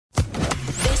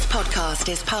Podcast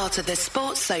is part of the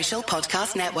Sports Social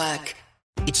Podcast Network.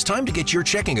 It's time to get your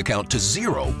checking account to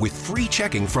zero with free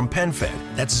checking from PenFed.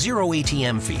 That's zero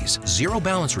ATM fees, zero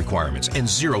balance requirements, and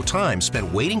zero time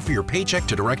spent waiting for your paycheck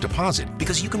to direct deposit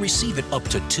because you can receive it up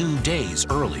to 2 days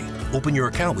early. Open your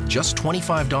account with just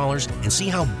 $25 and see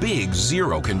how big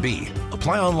zero can be.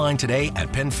 Apply online today at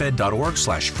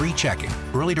PenFed.org/free checking.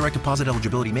 Early direct deposit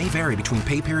eligibility may vary between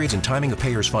pay periods and timing of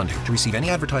payers' funding. To receive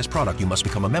any advertised product, you must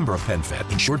become a member of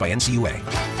PenFed, insured by NCUA.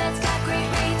 That's got great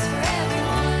rates for everyone.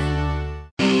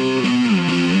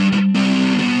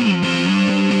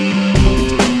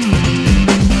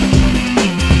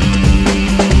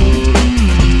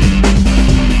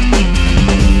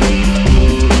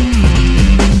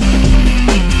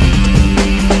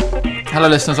 Hello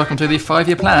listeners, welcome to the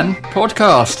 5-Year Plan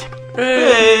Podcast.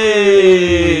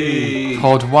 Hey!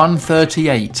 Pod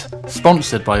 138,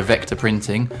 sponsored by Vector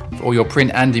Printing. For all your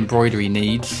print and embroidery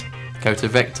needs, go to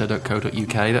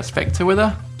vector.co.uk. That's Vector with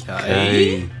a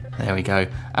Okay. There we go.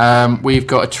 We've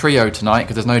got a trio tonight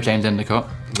because there's no James Endicott.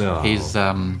 Oh. He's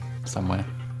somewhere.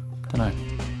 Don't know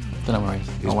where he is.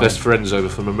 His best friend's over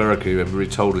from America, remember? He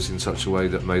told us in such a way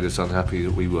that made us unhappy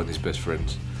that we weren't his best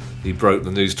friends. He broke the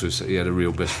news to us that he had a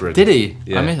real best friend. Did he?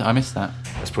 Yeah. I missed that.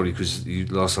 That's probably because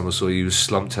last time I saw you was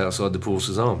slumped outside the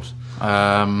Porter's Arms.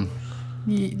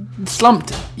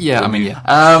 Slumped. Yeah,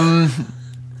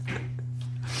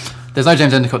 there's no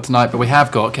James Endicott tonight, but we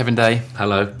have got Kevin Day.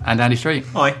 Hello. And Andy Street.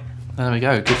 Hi. There we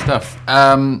go. Good stuff.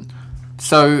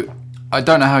 So I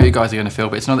don't know how you guys are going to feel,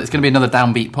 but it's going to be another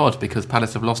downbeat pod because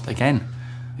Palace have lost again.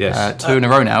 Yes. 2 in a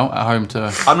row now at home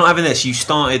to... I'm not having this. You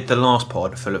started the last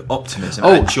pod full of optimism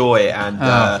and joy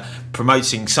and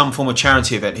promoting some form of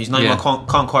charity event whose name I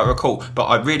can't quite recall, but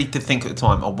I really did think at the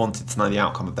time I wanted to know the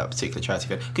outcome of that particular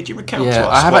charity event. Could you recount to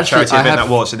us what charity event that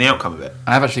was and the outcome of it?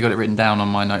 I have actually got it written down on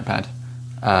my notepad.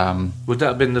 Would that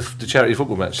have been the charity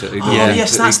football match? That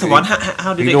Yes, that's the one.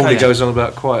 How did it go? He normally goes on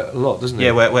about quite a lot, doesn't he?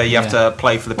 Yeah, where you have to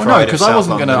play for the pride no, because of I South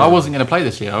wasn't gonna play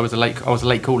this year. I was a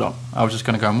late call up. I was just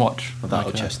gonna go and watch. That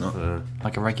old chestnut.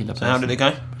 Like a regular person. So how did it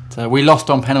go? So we lost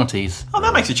on penalties. Oh,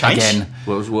 that makes a change. Again.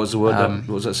 What was the word? What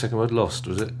was that second word? Lost,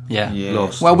 was it? Yeah.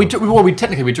 Lost. Well, we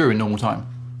technically drew in normal time.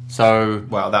 So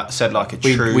That said like a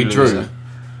we true drew, loser.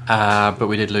 but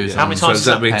we did lose. How many So times does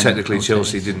that mean pen technically penalties?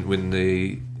 Chelsea didn't win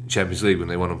the Champions League when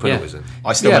they won on penalties? Then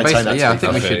I still maintain that. I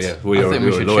think we should. Well, I you're think we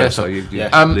a should lawyer, share so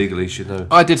some. you legally should know.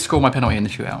 I did score my penalty in the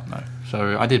shootout, though.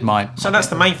 So I did my. So that's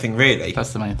the main thing, really.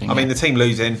 That's the main thing. I mean, the team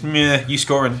losing, you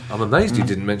scoring. I'm amazed he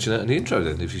didn't mention that in the intro.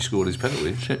 Then, if he scored his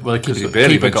penalty, Well, the he keeper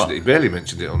barely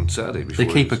mentioned it on Saturday. Before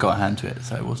the keeper got a hand to it,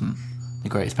 so it wasn't the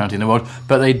greatest penalty in the world.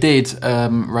 But they did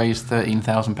raise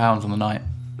 £13,000 on the night.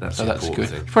 That's good.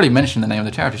 Thing. You probably mentioned the name of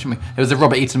the charity, shouldn't we? It was the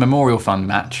Robert Eaton Memorial Fund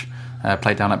match,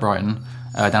 played down at Brighton,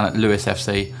 down at Lewis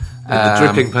FC. The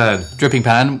Dripping Pan. Dripping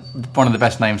Pan, one of the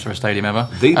best names for a stadium ever.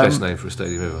 The best name for a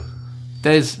stadium ever.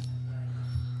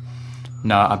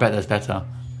 I bet there's better.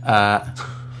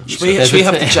 Should we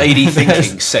have the JD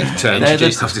thinking segment?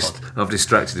 I've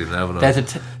distracted him now, haven't I?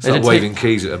 There's Start waving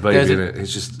keys at a baby,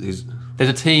 innit? There's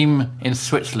a team in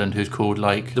Switzerland who's called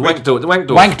like the Wankdorf. The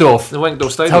Wankdorf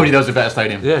Stadium. Told you there was a better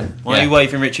stadium. Yeah. Why are you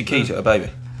waving Richard Keys at a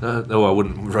baby? No, I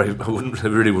wouldn't. I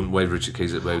really wouldn't wave Richard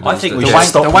Keys at a baby. I think we The should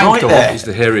stop right Wankdorf. there. He's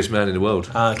the hairiest man in the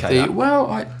world. Okay.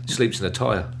 Sleeps in a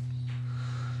tyre.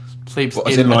 Sleeps What,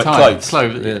 as in in, the like, tire.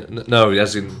 clothes? Yeah, no,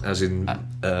 as in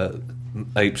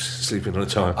apes sleeping on a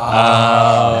tyre.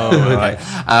 Oh, right.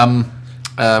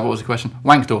 What was the question?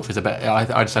 Wankdorf is a better.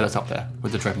 I'd say that's up there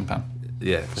with the Dripping Pan.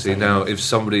 Yeah. See, now if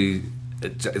somebody,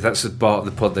 if that's the part of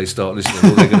the pod they start listening,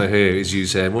 all they're going to hear is you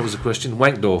saying, "What was the question?"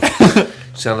 Wankdorf.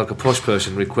 Sound like a posh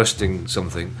person requesting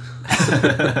something.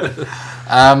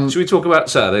 Should we talk about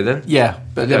Saturday then? Yeah,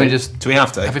 but let me just. Do we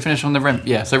have to? Have we finished on the rent?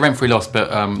 Yeah, so Renfrew lost, but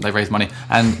they raised money,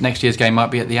 and next year's game might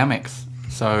be at the Amex.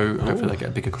 So hopefully they get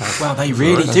a bigger crowd. Well, they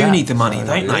really do need the money,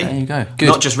 don't they? There you go. Good.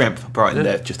 Not just Renf, Brighton.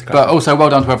 They're just a couple. But also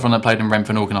well done to everyone that played in Renf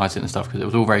and organised it and stuff because it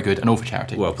was all very good and all for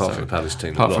charity. Well, apart from the Palace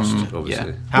team that lost,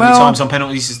 obviously. How many times on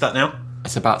penalties is that now?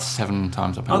 It's about 7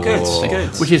 times up. Good.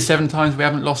 Which is 7 times we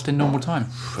haven't lost in normal time.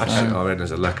 I mean,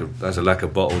 there's a lack of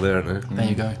bottle there, isn't there? There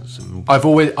you go. I've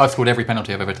scored every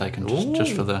penalty I've ever taken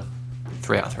just for the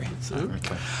 3 out of 3. So.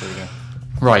 Okay, there we go.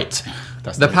 Right.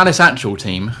 The Palace actual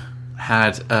team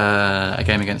had a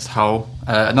game against Hull.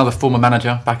 Another former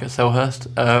manager back at Selhurst.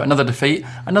 Another defeat.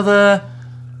 Another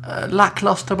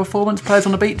lacklustre performance. Players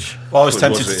on the beach. Well, I was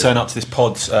tempted to turn up to this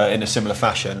pod in a similar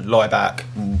fashion, lie back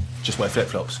and just wear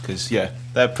flip-flops because,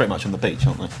 they're pretty much on the beach,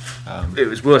 aren't they? It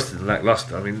was worse than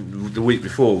lacklustre. I mean, the week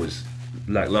before was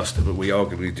lacklustre, but we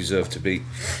arguably deserved to beat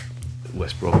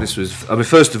West Brom. This was, I mean,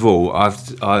 first of all, I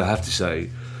have to say,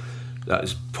 That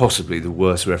is possibly the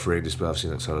worst refereeing display I've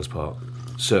seen at Sellers Park,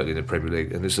 certainly in the Premier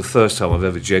League. And it's the first time I've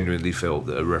ever genuinely felt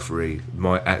that a referee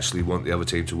might actually want the other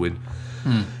team to win.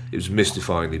 It was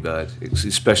mystifyingly bad,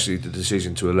 especially the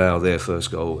decision to allow their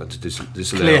first goal and to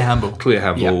disallow clear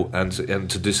handball, and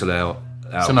to disallow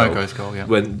our Sonogo's goal. Yeah.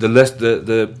 When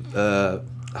the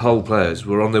Hull players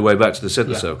were on their way back to the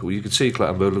centre circle, you could see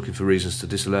Clattenburg looking for reasons to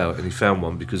disallow it, and he found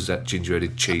one because that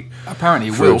ginger-headed cheat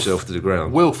apparently threw himself to the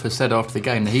ground. Wilf has said after the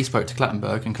game that he spoke to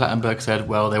Clattenburg, and Clattenburg said,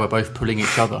 well, they were both pulling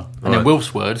each other. And in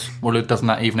Wilf's words, well, doesn't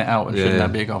that even it out, and shouldn't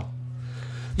that be a goal?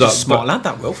 He's a smart lad,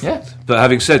 that Wilf. Yeah. But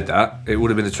having said that, it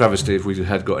would have been a travesty if we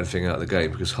had got anything out of the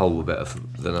game, because Hull were better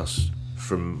than us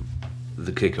from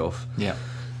the kick-off. Yeah.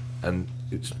 And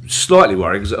it's slightly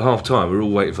worrying because at half time we were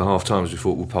all waiting for half time as we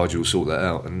thought, well, Pardew will sort that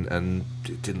out, and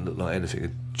it didn't look like anything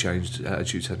had changed.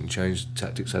 Attitudes hadn't changed,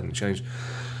 tactics hadn't changed.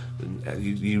 And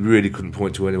you really couldn't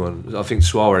point to anyone. I think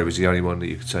Suarez was the only one that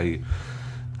you could say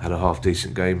had a half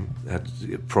decent game, had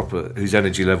proper, whose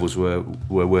energy levels were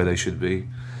where they should be.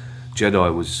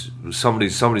 Jedi was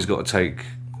somebody's got to take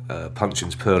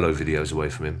Punchin's Perlo videos away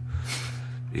from him,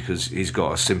 because he's got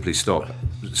to simply stop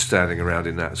standing around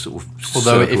in that sort of.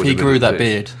 Although if he grew that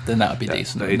beard, then that would be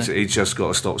decent. He's just got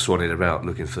to stop swanning about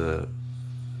looking for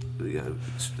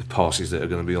passes that are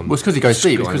going to be on. Well, it's because he goes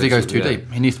deep. It's because he goes too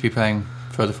deep. He needs to be playing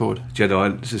further forward.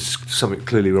 Jedi, there's something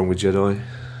clearly wrong with Jedi.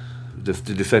 The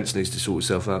defence needs to sort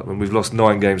itself out. And we've lost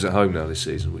 9 games at home now this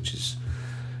season, which is.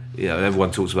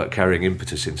 Everyone talks about carrying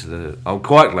impetus into the. I'm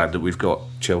quite glad that we've got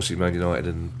Chelsea, Man United,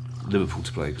 and Liverpool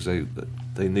to play, because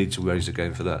they need to raise the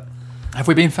game for that. Have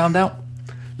we been found out?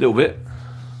 A little bit,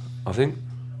 I think.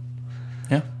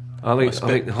 Yeah, I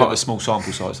think a small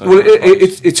sample size. Though, well,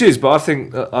 it is, but I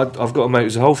think I've got a mate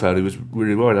who's a Hull fan who was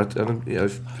really worried. I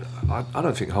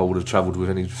don't think Hull would have travelled with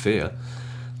any fear.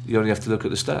 You only have to look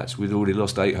at the stats. We'd already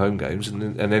lost 8 home games,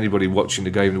 and anybody watching the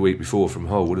game the week before from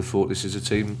Hull would have thought this is a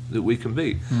team that we can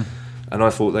beat. And I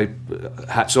thought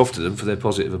hats off to them for their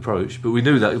positive approach. But we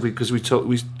knew that because we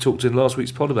talked in last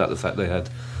week's pod about the fact they had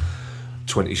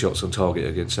 20 shots on target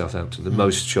against Southampton, the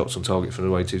most shots on target from the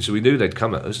away team. So we knew they'd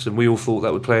come at us, and we all thought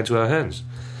that would play into our hands.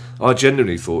 I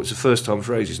genuinely thought, it's the first time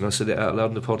for ages, and I said it out loud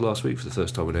in the pod last week for the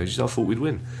first time in ages, I thought we'd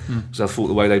win. Because I thought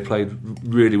the way they played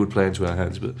really would play into our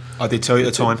hands. But I did tell you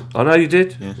at the time. I know you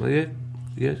did. Yeah. Well,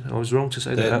 yeah, I was wrong to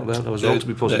say that out loud. I was wrong to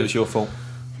be positive. It was your fault.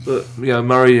 But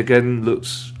Murray again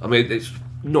looks. I mean, it's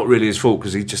not really his fault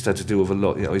because he just had to deal with a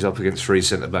lot. He's up against 3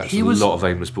 centre backs, a lot of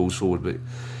aimless balls forward. But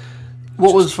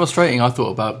what was frustrating, I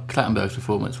thought, about Clattenburg's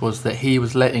performance was that he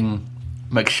was letting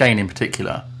McShane in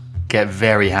particular get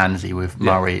very handsy with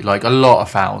Murray, like a lot of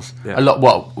fouls, a lot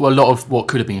of what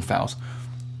could have been fouls.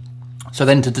 So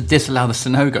then to disallow the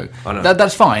Sonogo,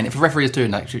 that's fine if a referee is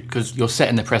doing that, because you're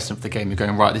setting the precedent for the game. You're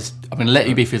going, right, I'm going to let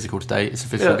you be physical today. It's a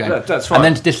physical game. That's fine. And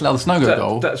then to disallow the Sonogo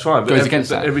goal, that's fine. But goes against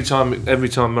that. Every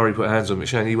time Murray put hands on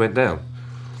McShane, he went down.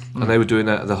 And they were doing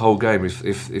that the whole game.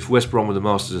 If West Brom were the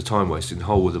masters of time wasting,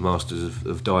 Hull were the masters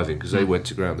of diving, because they went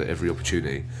to ground at every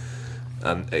opportunity.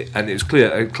 And it was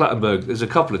clear. And Clattenburg, there's a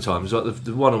couple of times, like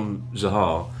the one on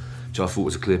Zaha, which I thought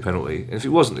was a clear penalty. And if it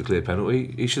wasn't a clear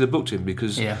penalty, he should have booked him,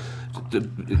 because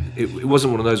it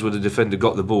wasn't one of those where the defender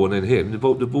got the ball and then hit him. The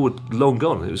ball had long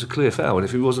gone. It was a clear foul. And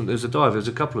if it wasn't, there was a dive. There was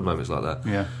a couple of moments like that.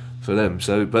 Yeah. For them,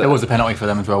 but there was a penalty for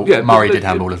them as well. Yeah, Murray did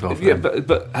handball as well.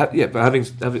 But having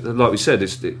like we said,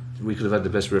 we could have had the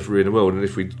best referee in the world, and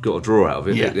if we'd got a draw out of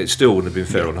it, it still wouldn't have been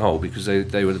fair on Hull, because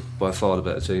they were by far the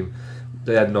better team.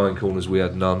 They had 9 corners, we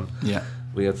had none. Yeah,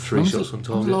 we had 3 shots on target.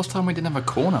 When was the last time we didn't have a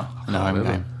corner in a home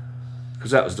game? Because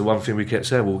that was the one thing we kept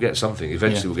saying. We'll get something.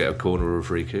 Eventually, we'll get a corner or a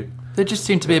free kick. There just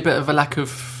seemed to be a bit of a lack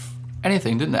of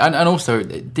anything, didn't there? And also,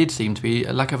 it did seem to be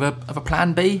a lack of a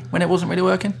plan B when it wasn't really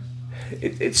working.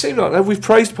 It seemed like that. We've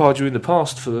praised Pardew in the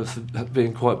past for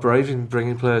being quite brave in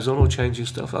bringing players on or changing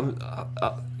stuff.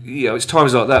 It's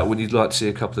times like that when you'd like to see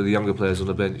a couple of the younger players on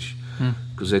the bench,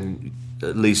 because then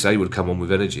at least they would come on with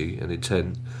energy and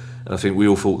intent. And I think we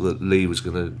all thought that Lee was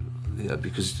going to,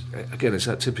 because again, it's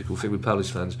that typical thing with Palace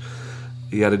fans.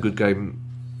 He had a good game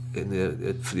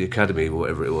for the academy or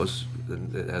whatever it was,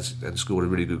 and scored a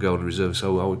really good goal in reserve.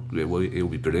 So he'll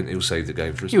be brilliant. He'll save the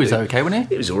game for us. He was okay, wasn't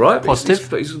he? He was all right. Positive,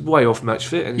 but he's way off match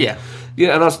fit. And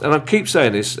and I keep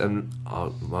saying this, and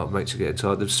my mates are getting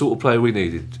tired. The sort of player we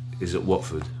needed is at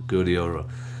Watford, Guardiola.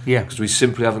 Yeah, because we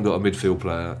simply haven't got a midfield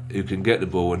player who can get the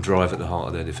ball and drive at the heart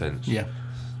of their defence. Yeah,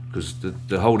 because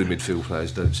the holding midfield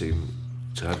players don't seem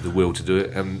to have the will to do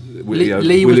it. And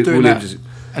Lee was doing that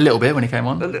a little bit when he came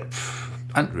on.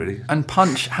 Really. And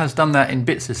Punch has done that in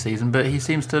bits this season, but he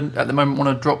seems to at the moment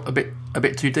want to drop a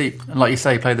bit too deep, and like you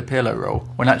say, play the Pirlo role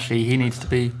when actually he needs to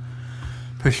be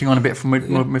pushing on a bit from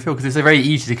midfield, because it's very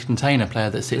easy to contain a player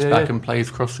that sits back and plays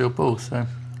cross-field balls. So,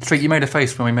 Street, you made a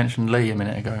face when we mentioned Lee a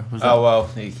minute ago. Well,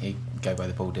 he gave away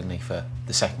the ball, didn't he, for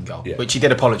the second goal, which he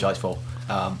did apologise for.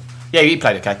 He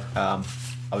played okay.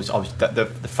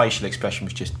 The facial expression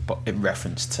was just in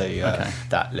reference to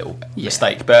that little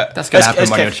mistake. But that's going to happen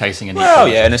when you're chasing an.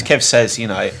 And as Kev says,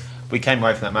 we came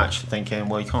away from that match thinking,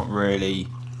 well, you can't really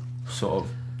sort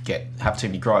of have too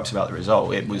many gripes about the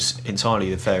result. It was entirely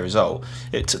the fair result.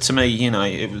 To me,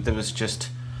 there was just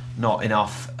not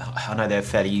enough. I know they're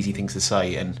fairly easy things to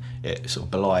say, and it sort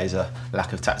of belies a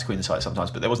lack of tactical insight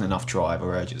sometimes, but there wasn't enough drive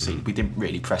or urgency. We didn't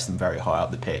really press them very high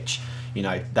up the pitch.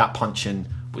 That punching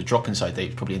was dropping so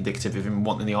deep, probably indicative of him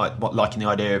liking the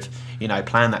idea of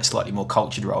playing that slightly more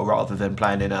cultured role rather than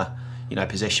playing in a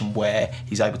position where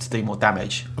he's able to do more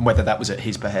damage, and whether that was at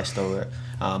his behest or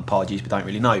at Pardew's, we don't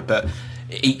really know. But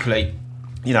equally,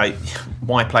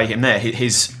 why play him there?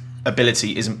 His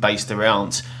ability isn't based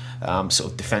around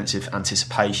sort of defensive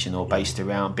anticipation or based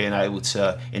around being able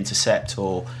to intercept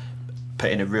or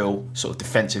put in a real sort of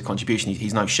defensive contribution.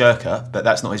 He's no shirker, but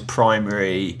that's not his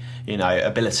primary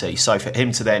ability. So for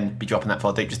him to then be dropping that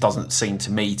far deep just doesn't seem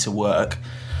to me to work.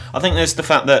 I think there's the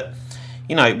fact that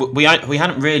we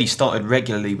hadn't really started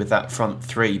regularly with that front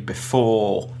three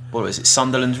before, what was it,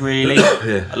 Sunderland really?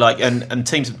 And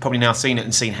teams have probably now seen it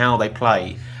and seen how they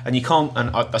play. And you can't,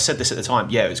 and I said this at the time,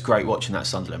 it was great watching that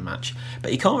Sunderland match,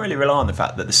 but you can't really rely on the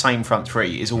fact that the same front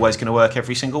three is always going to work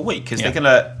every single week, because they're going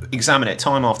to examine it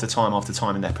time after time after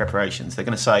time in their preparations. They're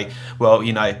going to say, well,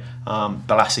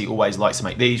 Balassi always likes to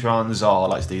make these runs, Zaha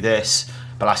likes to do this,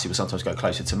 Balassi will sometimes go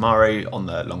closer to Murray on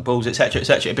the long balls, etc.,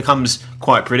 etc. It becomes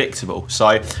quite predictable. So,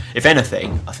 if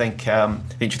anything, I think the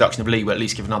introduction of Lee will at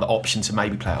least give another option to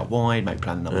maybe play out wide, maybe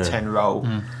play a number 10 role.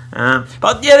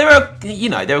 But there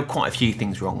are quite a few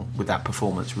things wrong with that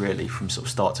performance, really, from sort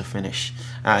of start to finish.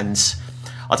 And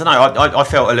I don't know, I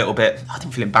felt a little bit. I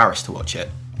didn't feel embarrassed to watch it.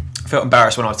 I felt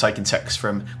embarrassed when I was taking texts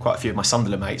from quite a few of my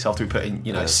Sunderland mates after we put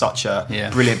in, such a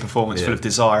brilliant performance full of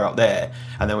desire up there,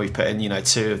 and then we've put in,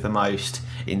 two of the most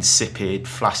insipid,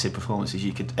 flaccid performances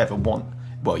you could ever want.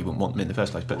 Well, you wouldn't want them in the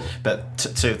first place, but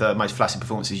two of the most flaccid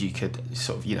performances you could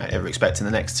sort of ever expect in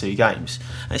the next two games.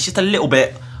 And it's just a little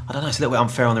bit. I don't know. It's a little bit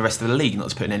unfair on the rest of the league not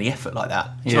to put in any effort like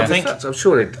that. Do you know what I think? I'm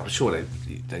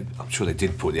sure they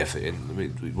did put the effort in. I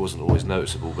mean, it wasn't always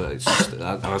noticeable, but it's just, and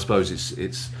I suppose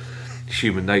it's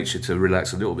human nature to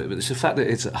relax a little bit. But it's the fact that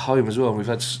it's at home as well. And we've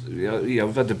had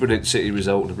the brilliant City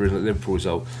result and the brilliant Liverpool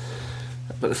result.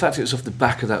 But the fact it's off the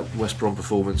back of that West Brom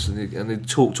performance, and they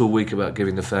talked all week about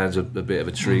giving the fans a bit of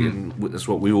a treat, and that's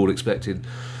what we all expected.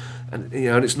 And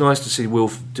and it's nice to see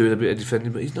Wilf doing a bit of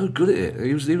defending, but he's no good at it.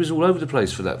 He was all over the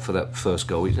place for that first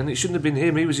goal, and it shouldn't have been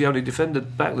him. He was the only defender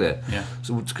back there. Yeah.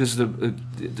 So because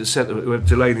the centre,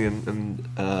 Delaney and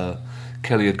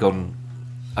Kelly had gone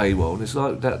AWOL, and it's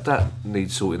like that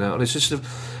needs sorting out. And it's just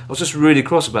I was just really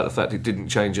cross about the fact it didn't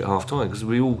change at half time, because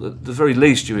we all, at the very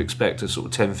least, you expect a sort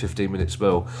of 10-15 minute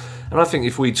spell. And I think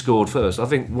if we'd scored first, I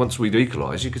think once we'd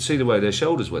equalised, you could see the way their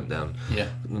shoulders went down. Yeah.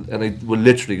 And they were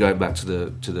literally going back to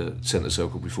the centre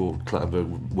circle before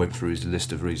Clattenburg went through his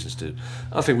list of reasons to.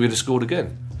 I think we'd have scored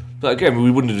again. But again, we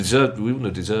wouldn't have deserved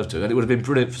to, and it would have been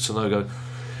brilliant for Sonogo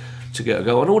to get a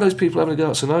goal. And all those people having a go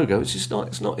at Sonogo,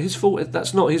 it's not his fault.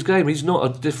 That's not his game. He's not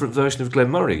a different version of Glenn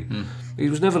Murray. He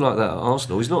was never like that at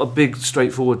Arsenal. He's not a big,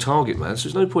 straightforward target man, so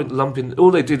there's no point lumping. All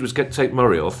they did was take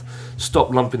Murray off,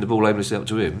 stop lumping the ball aimlessly up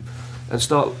to him, and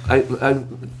start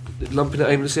lumping it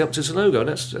aimlessly up to Sonogo.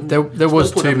 There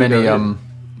was too many.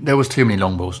 There was too many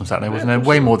long balls on Saturday, wasn't there?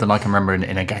 Way more than I can remember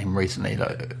in a game recently.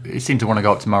 He seemed to want to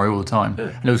go up to Murray all the time,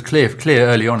 and it was clear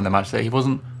early on in the match that he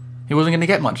wasn't going to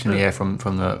get much in the air from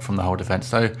the whole defence.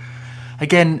 So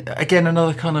again,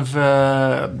 another kind of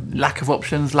lack of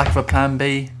options, lack of a plan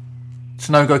B.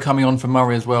 Sonogo coming on for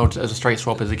Murray as well as a straight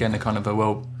swap is again a kind of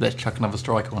let's chuck another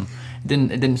striker on. It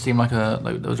didn't seem like there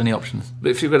was any options.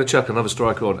 But if you're going to chuck another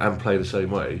striker on and play the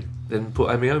same way, then put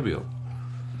Amiobi on,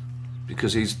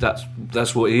 because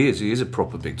that's what he is. He is a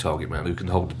proper big target man who can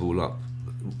hold the ball up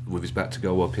with his back to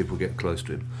goal while people get close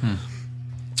to him.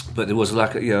 But there was a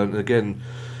lack of, and again,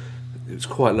 it was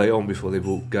quite late on before they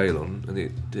brought Gale on, and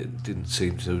it didn't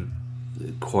seem to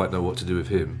quite know what to do with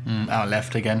him. Out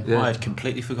left again. Yeah. I had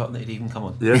completely forgotten that he'd even come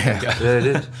on. Yeah, it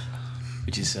is.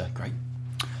 Which is great.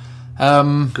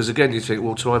 Because again, you think,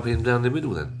 well, try being down the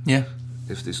middle then. Yeah.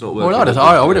 If it's not working. Well,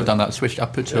 I would have done that. Switched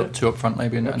up, put two up front,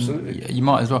 maybe, and you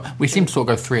might as well. We seemed to sort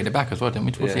of go three at the back as well, didn't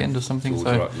we? Towards the end or something.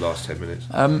 So last 10 minutes.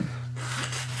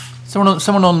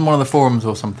 Someone on one of the forums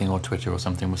or something, or Twitter or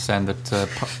something, was saying that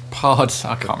Pards.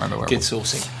 I can't remember where. Good it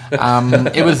was.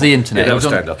 sourcing. It was the internet. Yeah, that it was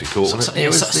was stand up in court. It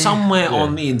was somewhere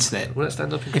on the internet. Will that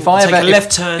stand up in court? If I Take ever, a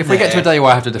left turn if we get to a there. day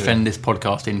where I have to defend this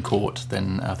podcast in court,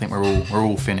 then I think we're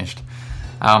all finished.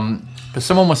 But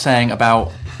someone was saying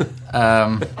about,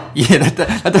 that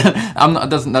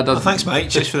doesn't. Thanks, mate.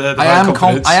 Just for the I am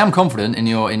confidence. I am confident in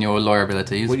your lawyer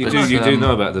abilities. Well, you but, do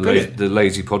know about the brilliant. the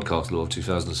lazy podcast law of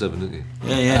 2007, didn't you?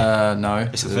 Yeah. no.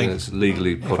 It's a thing. It's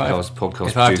legally podcast If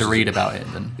producers. I have to read about it,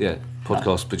 then Yeah,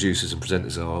 podcast producers and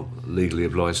presenters are legally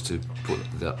obliged to put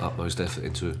the utmost effort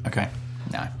into it. okay.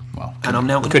 No. Well, And I'm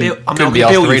now going couldn't- to I'm couldn't now be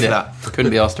going to asked bill to you read for it. that.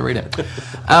 Couldn't be asked to read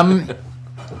it.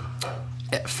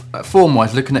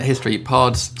 Form-wise, looking at history,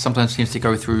 Pards sometimes seems to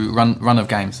go through run of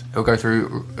games. He'll go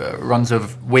through runs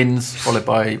of wins followed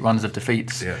by runs of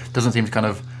defeats. Yeah. Doesn't seem to kind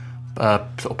of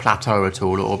sort of plateau at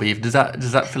all, or be. Does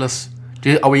that fill us?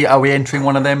 Are we entering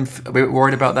one of them? Are we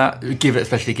worried about that?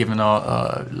 Especially given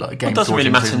our game. It doesn't really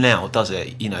sorting matter season. now, does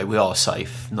it? You know, we are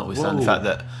safe, notwithstanding the Whoa. fact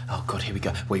that, oh God, here we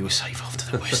go. We were safe after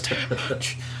the West Ham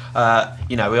match.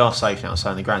 You know, we are safe now,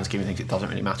 so in the grand scheme of things, it doesn't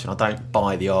really matter. And I don't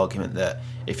buy the argument that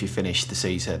if you finish the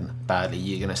season badly,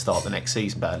 you're going to start the next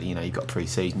season badly. You know, you've got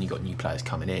pre-season, you've got new players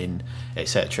coming in,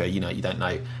 etc. You know, you don't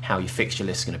know how your fixture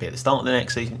list is going to be at the start of the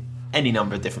next season. Any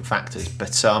number of different factors, but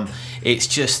it's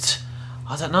just,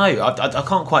 I don't know. I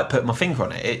can't quite put my finger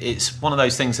on it. It's one of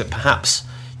those things that perhaps,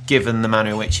 given the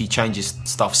manner in which he changes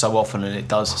stuff so often, and it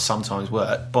does sometimes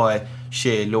work, by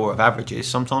sheer law of averages,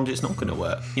 sometimes it's not going to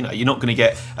work. You know, you're not going to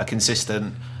get a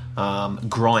consistent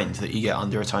grind that you get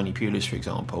under a Tony Pulis, for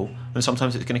example, and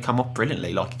sometimes it's going to come off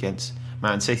brilliantly, like against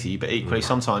Man City, but equally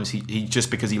sometimes he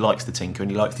just because he likes to tinker and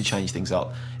he likes to change things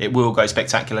up, it will go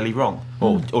spectacularly wrong,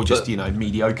 or just, you know,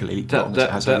 mediocrely wrong, as it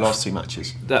has in the last two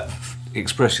matches. That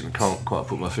expression, I can't quite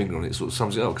put my finger on it, sort of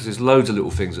sums it up, because there's loads of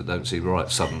little things that don't seem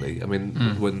right suddenly. I mean,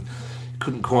 when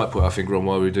couldn't quite put our finger on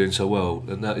why we were doing so well,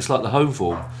 and it's like the home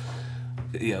form.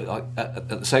 You know, at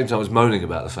the same time as moaning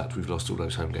about the fact we've lost all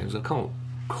those home games, I can't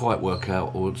quite work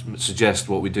out or suggest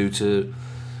what we do to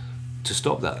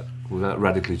stop that without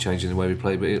radically changing the way we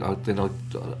play. But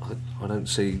I don't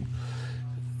see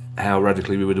how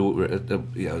radically we would.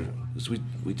 You know, as we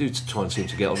do try and seem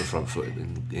to get on the front foot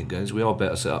in games. We are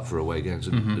better set up for away games,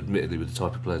 admittedly, with the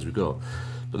type of players we've got.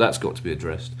 But that's got to be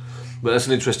addressed. But that's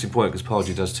an interesting point, because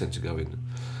Pardew does tend to go in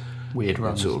Weird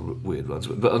runs. sort of weird runs.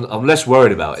 But I'm less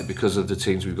worried about it because of the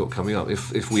teams we've got coming up.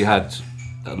 If we had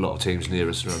a lot of teams near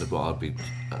us around the bar, I'd be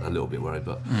a little bit worried.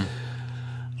 But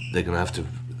they're going to have to.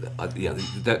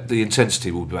 The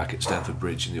intensity will be back at Stamford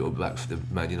Bridge, and it will be back for the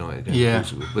Man United game. Yeah.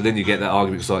 But then you get that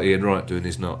argument, it's like Ian Wright doing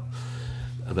his nut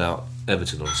about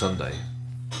Everton on Sunday,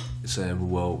 saying,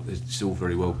 well, it's all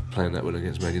very well playing that well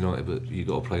against Man United, but you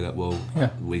got to play that well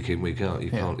week in, week out. You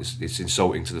can't. It's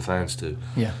insulting to the fans to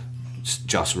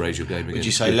just raise your game against. Would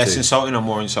you say good less teams. insulting or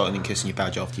more insulting than kissing your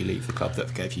badge after you leave the club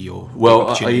that gave you your Well,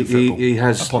 opportunity in football he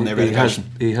has upon their relegation?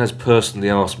 he has personally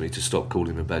asked me to stop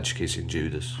calling him a badge kissing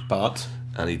Judas, But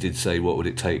and he did say, what would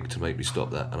it take to make me stop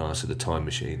that? And I said, a time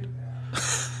machine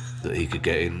that he could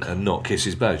get in and not kiss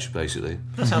his badge, basically.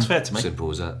 that sounds fair to me. Simple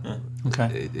as that.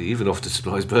 Okay. He even offered to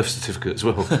supply his birth certificate as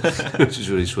well, which is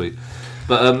really sweet.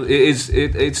 But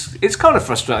it's kind of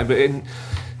frustrating.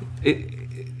 But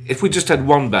if we just had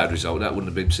one bad result, that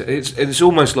wouldn't have been. It's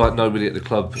almost like nobody at the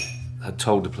club had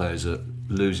told the players that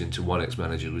losing to one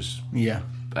ex-manager was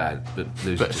bad, but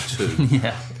losing to two.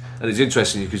 Yeah. And it's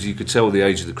interesting because you could tell the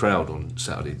age of the crowd on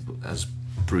Saturday as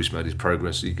Bruce made his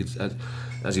progress. You could,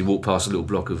 as he walked past a little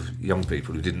block of young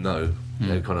people who didn't know,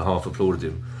 they kind of half applauded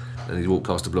him, and he walked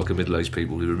past a block of middle-aged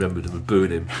people who remembered him and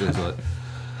booed him. And it's like,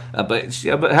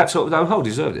 but hats off. No, Hull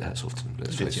deserved it. Hats off to him.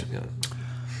 Let's face it.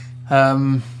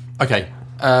 Yeah. Okay.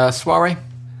 Soiree.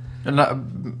 And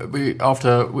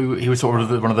he was sort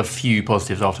of one of the few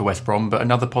positives after West Brom, but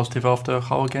another positive after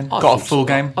Hull again. Got a full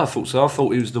game. I thought so. I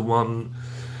thought he was the one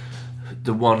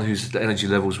whose energy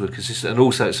levels were consistent, and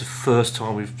also it's the first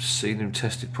time we've seen him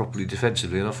tested properly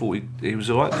defensively. And I thought he was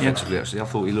all right defensively. Actually, I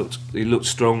thought he looked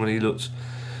strong and he looked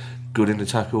good in the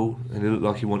tackle, and he looked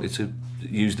like he wanted to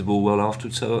use the ball well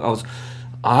afterwards. So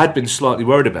I had been slightly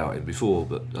worried about him before,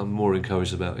 but I'm more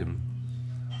encouraged about him.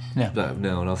 Now,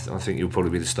 and I think he'll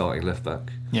probably be the starting left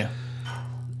back.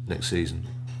 Next season,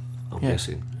 I'm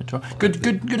guessing. Good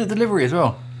at delivery as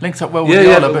well. Links up well with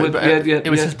Yala, but it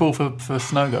was his ball for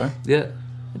Snogo. Yeah,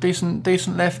 A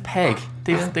decent left peg,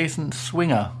 decent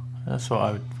swinger. That's what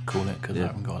I would call it, because I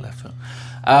haven't got a left foot.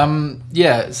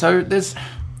 So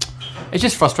it's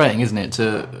just frustrating, isn't it?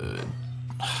 To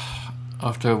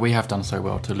after we have done so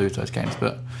well to lose those games,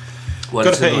 but Well,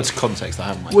 Got to put it into context, though,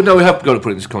 haven't we? Well, no, we have got to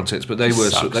put it into context, but they were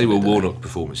Sucks they a were bit, Warnock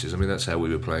performances. I mean, that's how we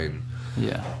were playing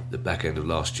Yeah. the back end of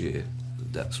last year.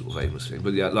 That sort of aimless thing.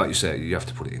 But yeah, like you said, you have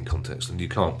to put it in context, and you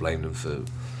can't blame them for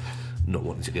not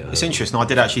wanting to get hurt. It's interesting. I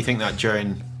did actually think that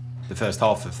during the first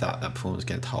half of that performance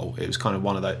against Hull, it was kind of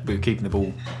one of those. We were keeping the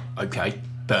ball okay,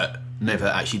 but never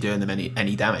actually doing them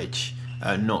any damage.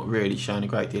 Not really showing a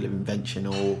great deal of invention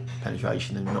or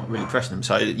penetration, and not really pressing them.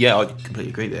 So yeah, I completely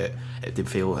agree that it did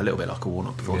feel a little bit like a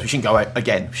Warnock performance. We shouldn't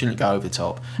go over the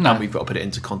top, and we've got to put it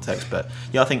into context. But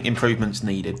yeah, I think improvements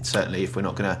needed, certainly, if we're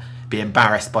not going to be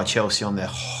embarrassed by Chelsea on their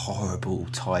horrible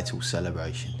title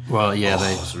celebration. Well, yeah,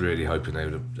 I was really hoping they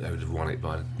would have won it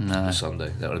by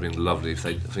Sunday. That would have been lovely if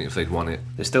they'd won it.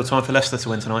 There's still time for Leicester to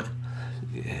win tonight.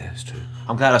 Yeah, it's true.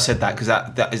 I'm glad I said that, because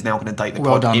that is now going to date the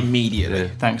Well pod done. immediately. Yeah.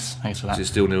 Thanks for that. Is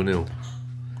it still 0-0?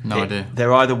 No idea.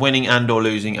 They're either winning and or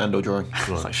losing and or drawing. It's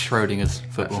like Schrodinger's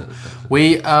football.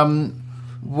 We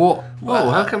what?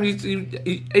 Whoa, how come you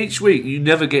each week you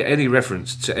never get any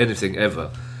reference to anything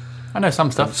ever? I know some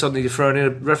And stuff. suddenly you're throwing in a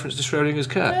reference to Schrodinger's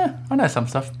cat. Yeah, I know some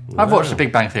stuff. I've watched The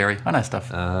Big Bang Theory. I know stuff.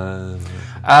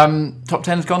 Top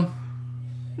 10's gone.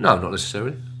 No, not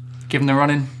necessarily. Given the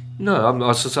running. No,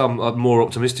 I'm more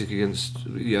optimistic against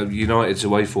United's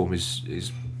away form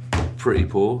is pretty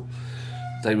poor.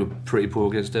 They were pretty poor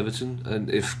against Everton, and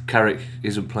if Carrick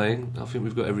isn't playing, I think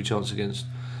we've got every chance against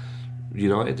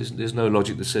United. There's no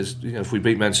logic that says if we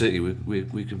beat Man City,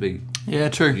 we can beat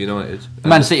True. United. The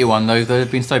Man City one though,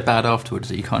 they've been so bad afterwards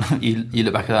that you can't. You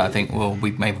look back at that, I think, well,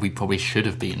 we probably should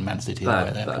have beaten Man City.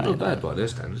 Not bad by their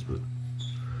standards, but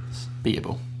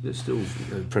beatable. they're still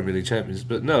Premier League champions.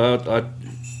 But no,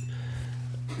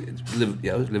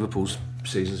 Liverpool's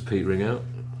season's petering out.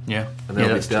 Yeah, And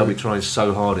they'll be trying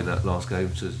so hard in that last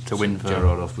game to win for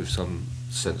Gerrard off with some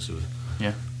sense of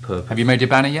purpose. Have you made your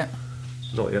banner yet?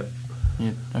 Not yet.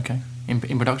 Yeah. Okay. In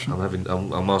production.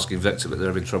 I'm asking Vector, but they're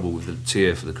having trouble with the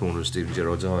tier for the corner of Stephen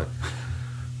Gerrard's eye.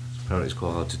 Apparently, it's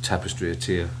quite hard to tapestry a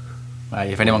tier.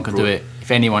 If anyone can do it,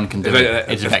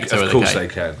 it's Vector. Of course they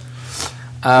can.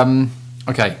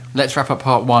 Okay, let's wrap up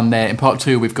part one there. In part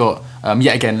two, we've got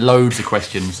yet again loads of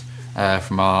questions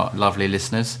from our lovely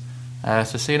listeners. So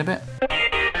see you in a bit.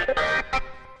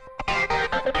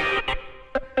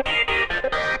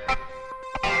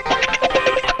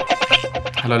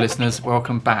 Hello, listeners.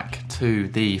 Welcome back to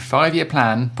the 5-Year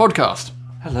Plan podcast.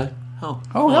 Hello. Oh,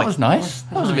 that was nice.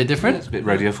 That was a bit different. It's a bit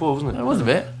Radio 4, wasn't it? It was a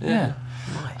bit. Yeah.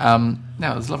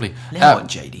 That was lovely. Now on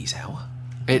JD's hour.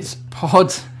 It's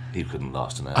pod. He couldn't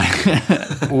last an hour.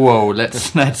 Whoa,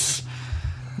 let's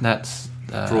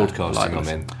Broadcasting, I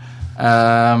meant.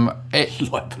 It's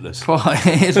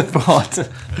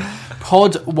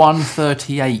pod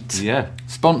 138. Yeah.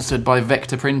 Sponsored by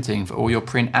Vector Printing for all your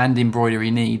print and embroidery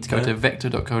needs. Go to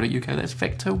vector.co.uk. That's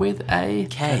Vector with a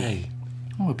K.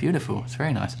 Oh, beautiful. It's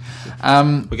very nice.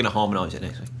 We're going to harmonise it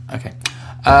next week. Okay.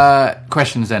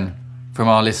 Questions then from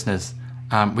our listeners.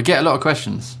 We get a lot of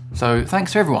questions, so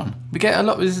thanks to everyone. We get a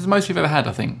lot. This is the most we've ever had,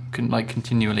 I think,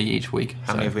 continually each week.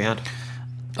 How many have we had?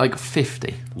 Like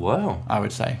 50. Wow. I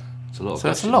would say. It's a lot. So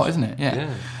that's a lot, isn't it?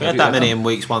 Yeah. We had that many in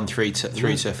weeks 1 through to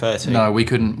 30. No, we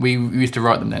couldn't. We used to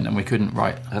write them then, and we couldn't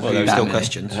write. There were still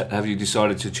questions. Have you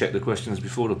decided to check the questions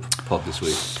before the pod this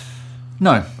week?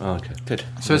 No. Oh, okay. Good.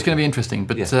 So it's going to be interesting,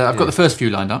 but I've got the first few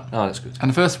lined up. Oh, that's good. And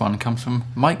the first one comes from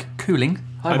Mike Cooling.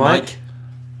 Hi, Mike.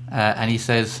 And he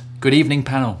says, "Good evening,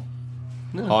 panel.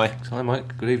 No. Hi. Hi,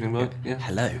 Mike. Good evening, Mike. Yeah.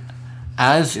 Hello.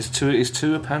 As Is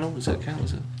two a panel? Does that count?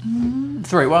 Is it?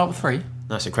 three.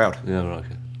 Nice a crowd. Yeah, right.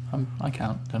 Okay. I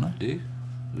count, don't I? Do you?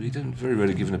 Well, you don't very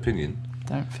rarely give an opinion.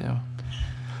 Don't feel.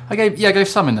 I gave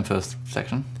some in the first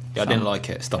section. Yeah, I didn't like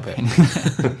it. Stop it.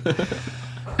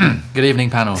 Good evening,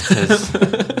 panel.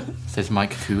 Says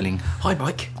Mike Cooling. Hi,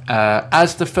 Mike.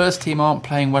 As the first team aren't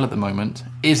playing well at the moment,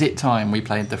 is it time we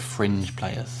played the fringe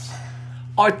players?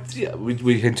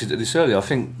 We hinted at this earlier. I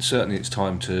think certainly it's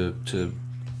time to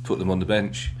put them on the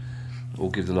bench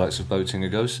or give the likes of Boateng a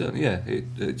go. Certainly, yeah.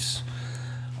 It's.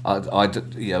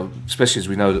 Especially as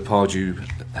we know that Pardew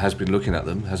has been looking at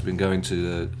them, has been going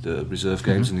to the reserve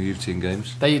games and the youth team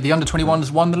games. The under-21s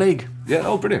won the league. Yeah,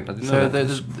 oh, brilliant! I didn't know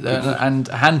that. And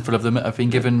a handful of them have been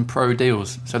given pro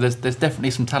deals. So there's definitely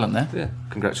some talent there. Yeah,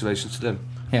 congratulations to them.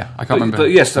 Yeah, I can't remember.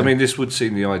 But yes, I mean this would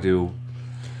seem the ideal.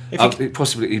 He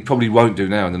probably won't do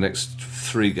now in the next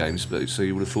 3 games, but so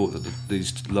you would have thought that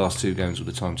these last 2 games were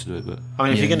the time to do it. But I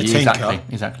mean, if you're going to tinker,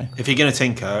 exactly. If you're going to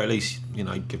tinker, at least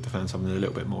give the fans something a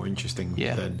little bit more interesting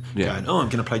than going. Oh, I'm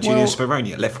going to play Julian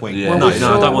Speroni at left wing. Yeah. No, I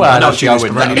don't want. I know Julian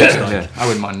Speroni looks like. I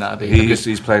wouldn't mind that.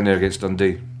 He's playing there against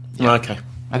Dundee. Yeah, okay.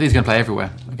 I think he's going to play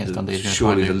everywhere against Dundee is going to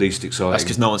surely the least exciting. That's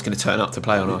because no one's going to turn up to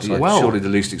play on us. Yeah, surely the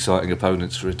least exciting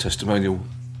opponents for a testimonial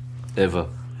ever.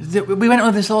 We went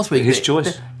on this last week. His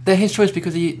choice. They're his choice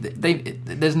because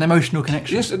there's an emotional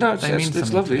connection. Yes, no,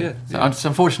 it's lovely. Yeah. So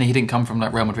unfortunately, he didn't come from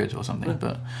like Real Madrid or something.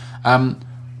 Yeah.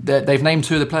 But they've named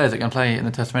 2 of the players that can play in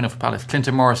the testimonial for Palace: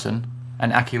 Clinton Morrison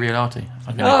and Aki Riolati.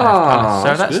 So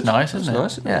that's good. nice, isn't it?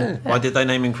 Nice, yeah. Why did they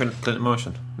name him Clinton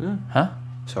Morrison? Yeah. Huh?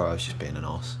 Sorry, I was just being an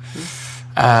arse.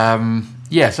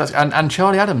 Yes, and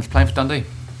Charlie Adams playing for Dundee.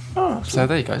 Oh, so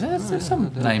there you go. There's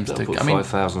some names to. Put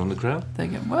 5,000 on the crowd.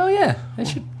 Well, yeah,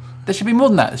 there should be more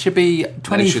than that. There should be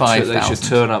 25,000. They should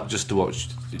turn up just to watch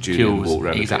Julian walk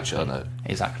around the pitch. I know.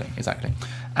 Exactly.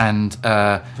 And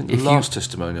I think the last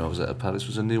testimonial I was at Palace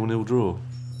was a 0-0 draw.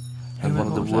 And one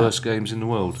of the worst games in the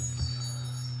world.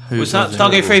 Was that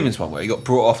Dougie Freeman's one where he got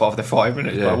brought off after 5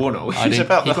 minutes by Warnock? He was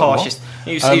about the harshest.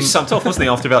 He was subbed off, wasn't he,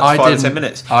 after about 5 or 10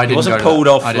 minutes? He wasn't pulled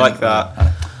off like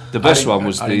that. The best one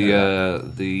was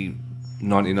the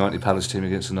 1990 Palace team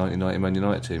against the 1990 Man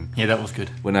United team. Yeah, that was good.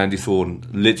 When Andy Thorne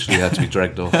literally had to be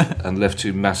dragged off and left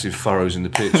 2 massive furrows in the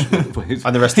pitch.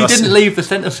 And the rest he didn't leave the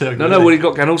centre circle. No, what he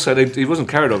got, and also he wasn't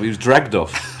carried off, he was dragged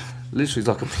off. Literally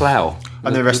like a plough.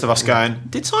 And the rest of us going,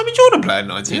 did Simon Jordan play in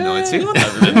 1990? I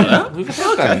don't remember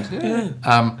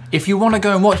that. If you want to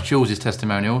go and watch Jules'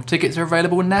 testimonial, tickets are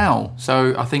available now.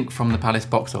 So I think from the Palace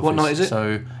box office. What night is it?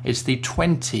 So it's the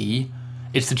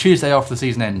Tuesday after the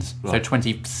season ends. Right. So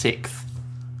 26th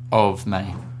of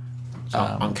May. So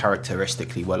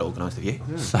uncharacteristically well organised of you.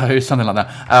 Yeah. So something like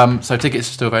that. So tickets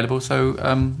are still available. So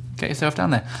get yourself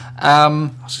down there.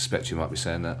 I suspect you might be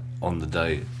saying that on the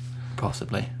day.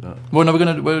 Possibly. No. Well, no,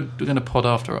 we're gonna pod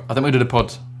after. I think we did a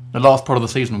pod. The last pod of the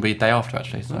season will be the day after,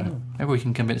 actually. So maybe we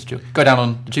can convince Jules. Go down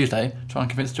on the Tuesday. Try and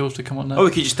convince Jules to come on. We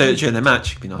could just do it during the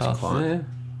match. It'd be nice and quiet.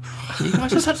 Yeah. You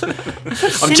guys just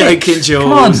I'm joking, Jules.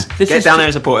 Come on, get down there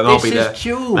and support him. I'll be there.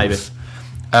 Jules. Maybe.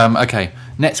 Okay.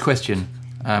 Next question.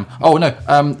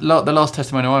 The last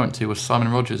testimonial I went to was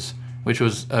Simon Rogers, which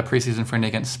was a pre-season friendly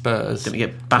against Spurs. Didn't we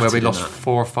get battered where we lost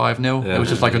 4 or 5-0. Yeah, it was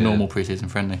just like a normal pre-season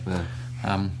friendly.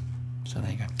 Yeah. So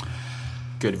there you go.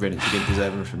 Good riddance. He didn't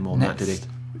deserve anything more than that, did he?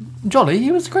 Jolly, he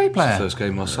was a great player. First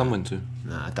game my son went to.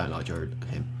 Nah, I don't like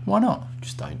him. Why not?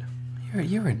 Just don't.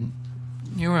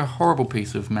 You're a horrible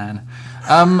piece of man.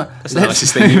 That's the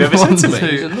nicest thing you've ever said to me.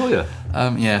 He's a lawyer.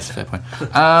 Yes, fair point.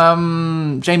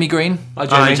 Jamie Green.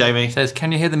 Hi, Jamie. Says,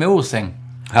 can you hear the Millwall sing?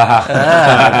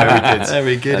 Very good.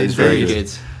 Very good. That is very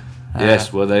good.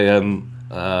 Yes, well, they.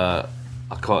 I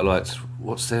quite liked.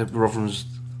 What's their Rotherham's?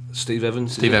 Steve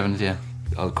Evans. Steve Evans, yeah.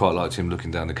 I quite liked him looking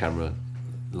down the camera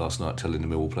last night, telling the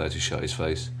Millwall player to shut his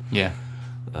face. Yeah.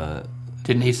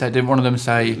 Didn't one of them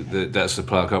say? That's the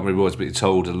player. I can't remember what it was, but he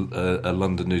told a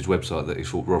London news website that he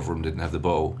thought Rotherham didn't have the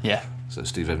bottle. Yeah. So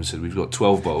Steve Evans said, "We've got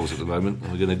 12 bottles at the moment,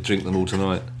 and we're going to drink them all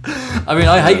tonight." I mean,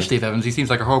 I hate Steve Evans. He seems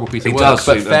like a horrible piece of work. Does,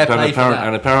 but fair play for that.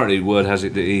 And apparently, word has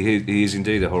it that he is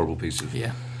indeed a horrible piece of.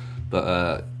 Yeah.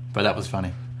 But that was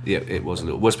funny. Yeah, it was a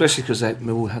little. Well, especially because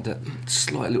Millwall had that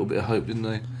slight little bit of hope, didn't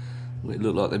they? It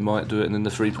looked like they might do it, and then the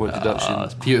 3-point deduction.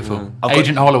 It's beautiful.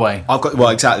 Agent Holloway.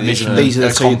 Exactly. These are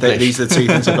the two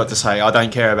things I've got to say. I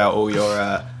don't care about all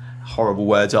your horrible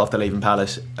words after leaving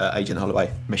Palace. Agent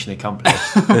Holloway, mission accomplished.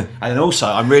 And also,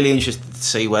 I'm really interested to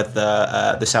see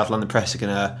whether the South London Press are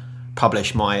going to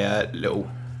publish my little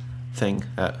thing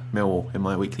at Millwall in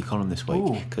my weekly column this week,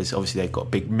 because obviously they've got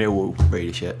big Millwall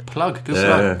readership. Good plug.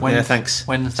 Thanks.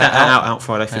 When's that out? Out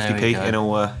Friday, 50p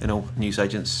in all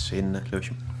newsagents in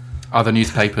Lewisham. Other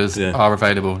newspapers are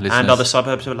available, listeners. And other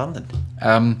suburbs of London.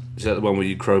 Is that the one where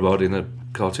you crowbarred in a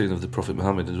cartoon of the Prophet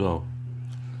Muhammad as well?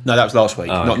 No, that was last week.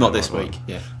 Not this week.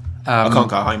 Yeah. I can't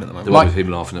go home at the moment. The one with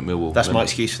him laughing at Millwall. That's my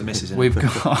excuse for the missus. We've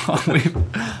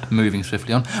moving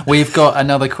swiftly on. We've got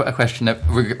another question that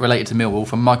related to Millwall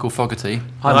from Michael Fogarty.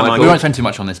 Hi, Michael. We won't spend too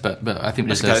much on this, but I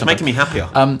think it's making me happier.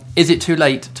 Is it too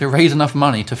late to raise enough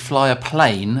money to fly a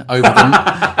plane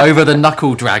over the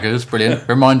knuckle draggers? Brilliant.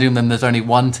 Reminding them there's only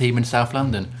one team in South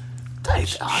London.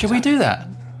 Should we do that?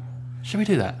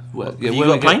 Well, you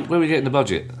got a plane? Where are we getting the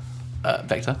budget?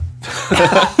 Vector.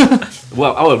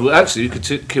 Well, actually, you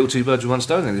could kill 2 birds with 1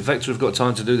 stone. Then if Vector have got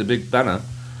time to do the big banner,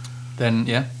 then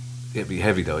it'd be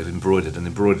heavy though. It's embroidered. An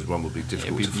embroidered one would be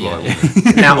difficult to fly.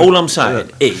 Yeah. Now, all I'm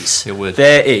saying is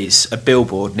there is a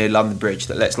billboard near London Bridge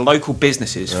that lets local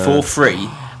businesses for free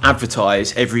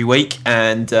advertise every week,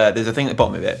 and there's a thing at the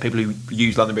bottom of it. People who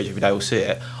use London Bridge every day will see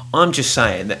it. I'm just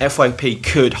saying that FYP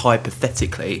could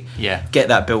hypothetically get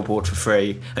that billboard for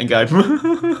free and go. you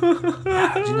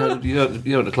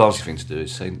know what the classy thing to do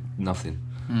is say nothing.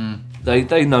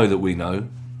 They know that we know,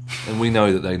 and we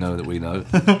know that they know that we know.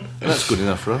 And that's good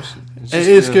enough for us. It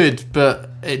is good, but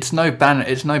it's no banner.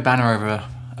 It's no banner over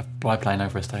a biplane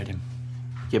over a stadium.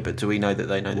 Yeah, but do we know that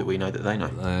they know that we know that they know?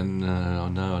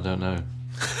 No, I don't know.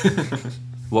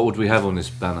 What would we have on this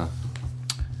banner?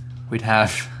 We'd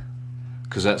have.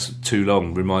 Because that's too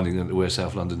long, reminding them that we're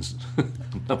South London's.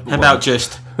 How about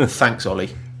just thanks, Ollie?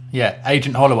 Yeah,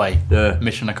 Agent Holloway. Yeah.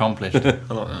 Mission accomplished. I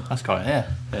like that. That's quite, yeah.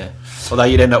 Although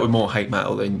you'd end up with more hate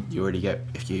mail than you already get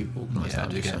if you organise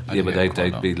that. Yeah, but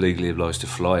they'd be legally obliged to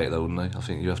fly it, though, wouldn't they? I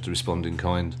think you have to respond in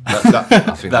kind. I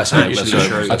think that's actually true.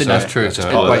 true. I think that's true.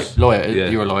 Wait, lawyer,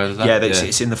 you're a lawyer, is that? Yeah,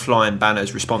 it's in the Flying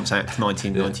Banners Response Act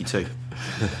 1992.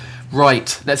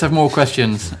 Right, let's have more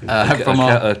questions from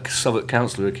a Southwark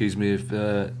councillor accused me of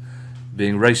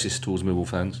being racist towards Millwall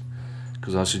fans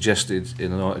because I suggested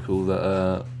in an article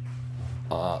that,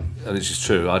 and this is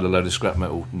true, I had a load of scrap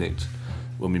metal nicked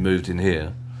when we moved in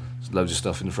here. There's loads of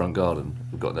stuff in the front garden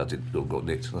got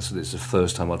nicked. And I said it's the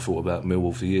first time I'd thought about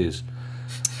Millwall for years.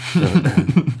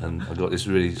 And I got this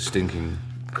really stinking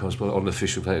correspondence on the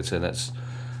official page saying that's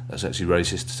actually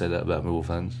racist to say that about Millwall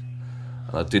fans.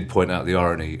 And I did point out the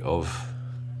irony of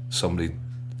somebody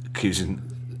accusing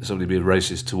somebody being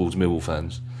racist towards Millwall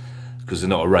fans because they're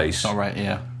not a race. Not right,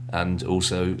 yeah. And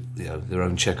also, their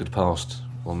own checkered past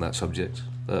on that subject.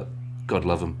 But God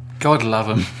love them. God love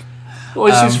them. Well,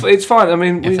 it's fine. I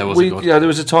mean, there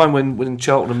was a time when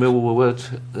Charlton and Millwall were.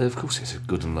 Of course, it's a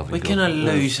good and loving. We're going to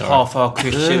lose half our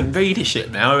Christian readership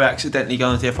now who accidentally go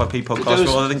on the FYP podcast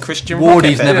rather than Christian.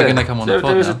 Wardy's never going to come on the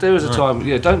pod. There was a time.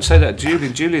 Yeah, don't say that.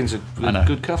 Julian's a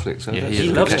good Catholic. So he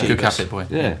loves a good Catholic boy.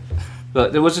 Yeah,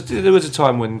 but there was a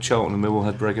time when Charlton and Millwall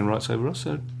had bragging rights over us.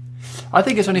 So I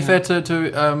think it's only fair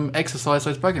to exercise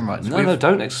those bragging rights. No,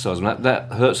 don't exercise them.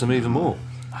 That hurts them even more.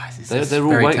 They're all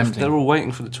waiting. Tempting. They're all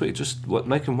waiting for the tweet. Just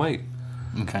make them wait.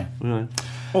 Okay.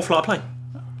 Or fly a plane.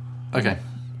 Okay.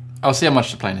 I'll see how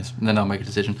much the plane is, and then I'll make a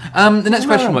decision. The next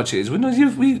question. How much it is?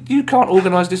 You can't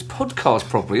organise this podcast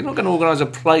properly. You're not going to organise a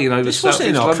plane over. This wasn't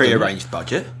in our pre-arranged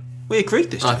budget. We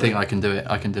agreed this. I think I can do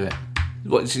it.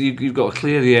 What? So you've got to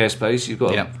clear the airspace. You've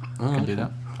got. Yeah. I can do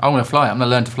that. I'm going to fly it. I'm going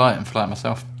to learn to fly it and fly it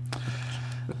myself.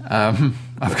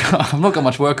 I've not got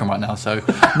much work on right now. So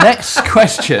next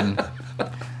question.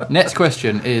 Next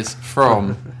question is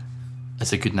from.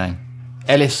 That's a good name.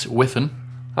 Ellis Whiffen.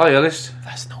 Hi, Ellis.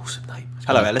 That's an awesome name.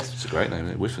 Hello, Ellis. It's a great name,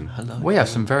 isn't it? Whiffen. Hello. We have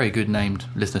some very good named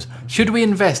listeners. Should we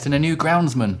invest in a new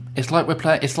groundsman? It's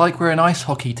like we're an ice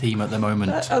hockey team at the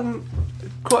moment.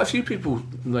 Quite a few people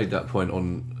made that point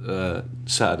on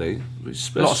Saturday.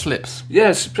 A lot of slips.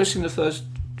 Yes, especially in the first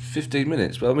 15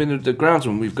 minutes. But I mean, the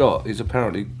groundsman we've got is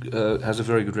apparently has a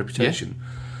very good reputation. Yeah.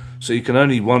 So you can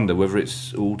only wonder whether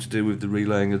it's all to do with the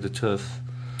relaying of the turf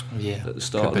at the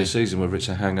start of the season, whether it's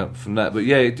a hang-up from that. But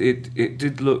yeah, it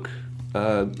did look,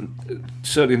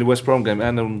 certainly in the West Brom game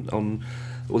and on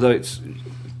although it's,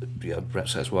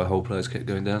 perhaps that's why whole players kept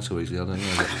going down so easily, I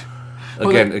don't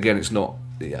know. Again, it's not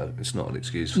an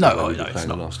excuse for playing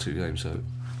the last two games. So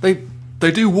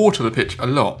They do water the pitch a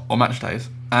lot on match days,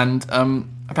 and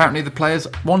apparently the players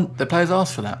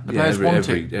ask for that. The players want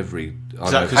it. Is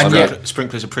that because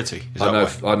sprinklers are pretty?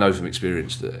 I know from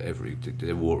experience that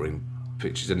they're watering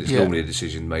pitches, and it's normally a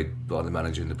decision made by the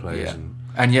manager and the players. Yeah.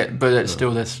 And yet, but it's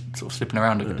still they're sort of slipping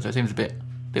around it, so it seems a bit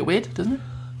weird, doesn't it?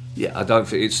 Yeah, I don't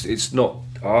think it's not.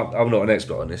 I'm not an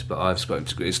expert on this, but I've spoken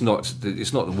to. It's not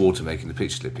the water making the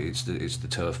pitch slippy. It's the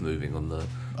turf moving on the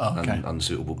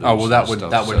unsuitable. Oh well, that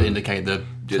would indicate the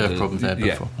turf problems there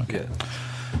before. Okay. Yeah.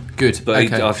 Good.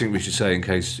 But I think we should say, in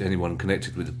case anyone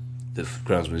connected with the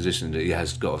groundsman is listening, that he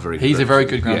has got a very. He's a very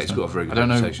good groundsman. Yeah, he's got a very good. I don't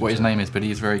know what his name is, but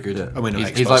he's very good. Yeah.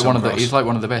 He's like one of the. He's like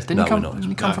one of the best. Didn't he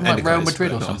come from like Real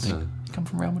Madrid or something? No. He come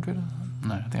from Real Madrid?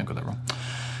 No, I think I got that wrong.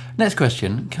 Next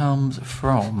question comes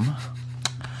from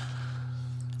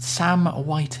Sam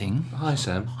Whiting. Hi,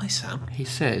 Sam. He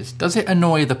says, "Does it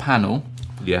annoy the panel?"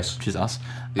 Yes, which is us.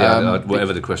 Yeah,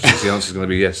 whatever the question is, the answer is going to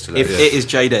be yes to that. If it is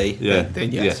JD,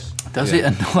 then yes. Does it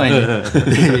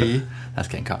annoy that's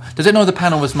getting cut. Does it annoy the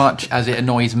panel as much as it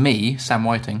annoys me, Sam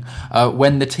Whiting,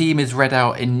 when the team is read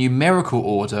out in numerical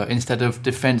order instead of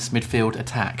defence, midfield,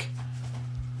 attack?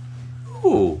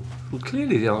 Oh, well,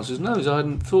 clearly the answer is no. As I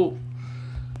hadn't thought.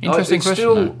 Interesting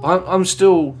question. I'm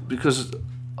still, because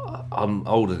I'm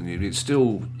older than you, it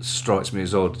still strikes me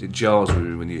as odd. It jars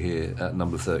me when you hear at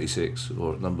number 36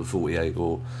 or at number 48,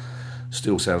 or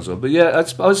still sounds odd. But yeah, I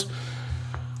suppose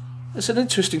it's an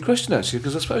interesting question actually,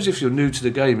 because I suppose if you're new to the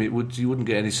game, you wouldn't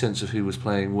get any sense of who was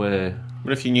playing where.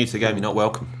 But if you're new to the game, you're not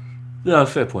welcome. No,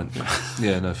 fair point.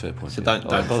 Yeah, no, fair point. So don't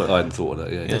bother. I hadn't thought of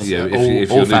that. Yeah, Yes. yeah.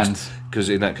 All you're fans. because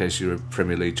in that case you're a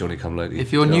Premier League Johnny Come Lately.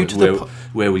 If you're new to the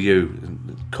where were you?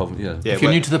 Yeah. if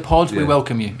you're new to the pod, we Yeah.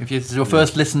 welcome you. If this is your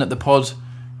first listen at the pod,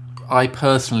 I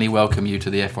personally welcome you to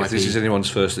the FYP. If this is anyone's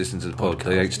first listen to the pod,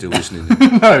 they ain't still listening.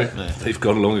 No, They've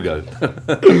gone long ago.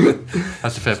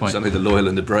 that's a fair point. It's only the loyal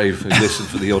and the brave who listen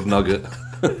for the odd nugget.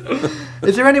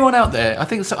 Is there anyone out there? I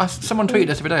think someone tweeted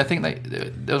us the other day. I think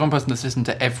there was one person that's listened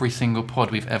to every single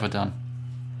pod we've ever done.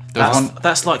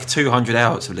 That's like 200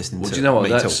 hours of listening Well, to. do you know what? me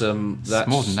That's talk.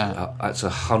 more than that. That's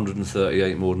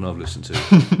 138 more than I've listened to.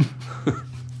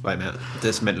 Wait a minute,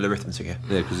 there's mental arithmetic here.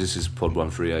 Yeah, because this is pod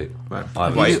 138. Right. I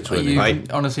haven't Wait, listened to any.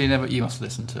 wait. Honestly, you must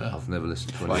listen to it. I've never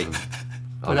listened to any Wait. of them.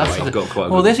 Well, that's I've got quite a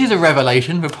well, good, this is a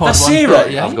revelation for pod That's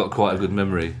 138. I've got quite a good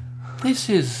memory. This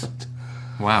is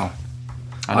wow.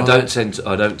 I don't tend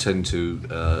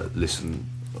to listen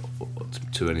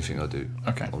to anything I do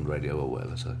Okay. on radio or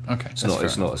whatever. So Okay, it's that's not fair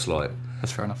it's not a slight.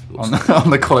 That's fair enough. On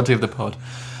the quality of the pod.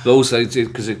 But also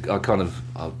because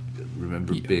I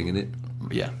remember being in it.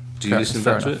 Yeah. Do you listen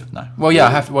fair back to enough. it? No. Well, yeah,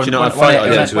 I have to. When, Do you know when, what when, photo- I,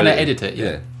 yeah, when I to edit it,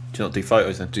 yeah. Do you not do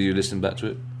photos then? Do you listen back to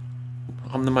it?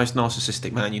 I'm the most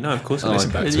narcissistic man you know. Of course, I listen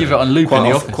okay. back to You've it. got on loop in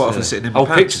the office. Quite often sitting in my Oh,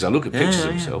 pants. pictures. I look at pictures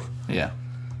of myself. Yeah.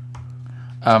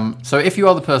 So if you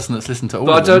are the person that's listened to all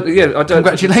But of them, I don't.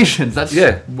 congratulations. That's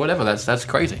Yeah. whatever. That's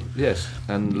crazy. Yes,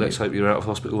 and let's hope you're out of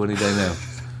hospital any day now.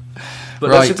 But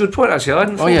Right. that's a good point, actually. I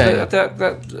hadn't thought yeah.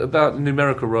 that about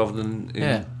numerical rather than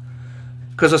Yeah.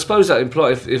 Because I suppose that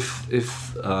implies if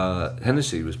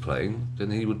Hennessy was playing,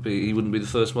 then he wouldn't be the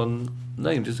first one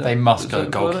named. Is that, They must does go that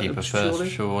imply goalkeeper that?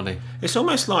 first, surely. It's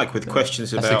almost like with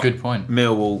questions That's a about good point.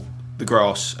 Millwall, the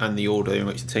grass, and the order in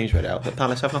which the team's read out, that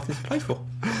Palace have nothing to play for.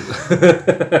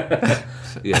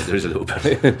 Yeah, there is a little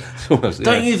bit. It's almost,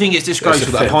 Don't you think it's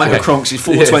disgraceful that fair pint of point. Cronks is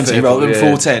 420 Yeah, fair rather than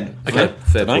point, 410? Okay,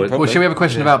 fair No point. problem. Well, shall we have a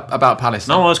question about Palace?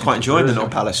 No, I was quite enjoying the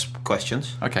non-Palace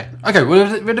questions. Okay. Well,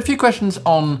 we had a few questions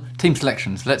on team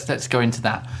selections. Let's go into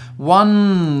that.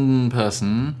 One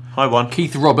person, Hi, one.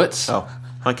 Keith Roberts. Oh,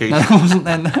 hi, Keith. No, that wasn't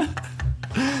then.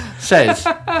 Says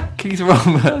Keith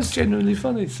Roberts. That's genuinely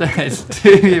funny. Says,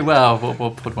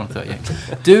 we'll put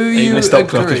 138. Do you Even the stop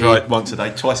clock is agree? right once a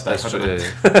day, twice a day. That's I don't true. know.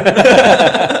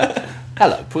 Yeah.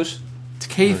 Hello, puss.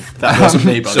 Keith, That wasn't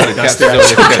me, by the way. That's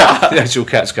The actual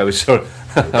cat's going. Sorry,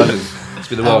 it's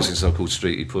been a while since I've called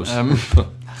Streety Puss.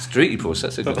 Streety Puss.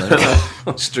 That's a good name.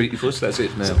 Streety Puss. That's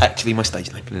it now. actually my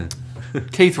stage name.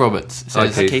 Keith Roberts Hi,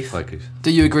 says, Keith. Hi, Keith.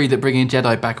 do you agree that bringing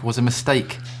Jedi back was a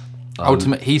mistake?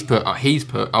 He's put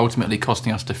ultimately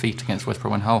costing us defeat against West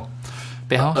Brom and Hull.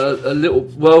 Bit harsh. A little.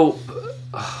 Well,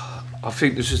 I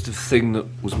think this is the thing that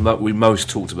was we most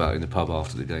talked about in the pub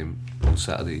after the game on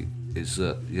Saturday. Is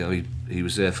that he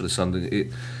was there for the Sunday.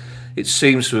 It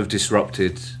seems to have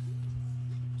disrupted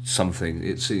something.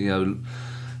 It's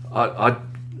I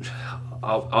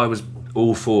was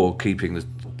all for keeping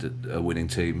a winning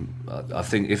team. I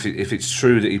think if it's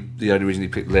true that the only reason he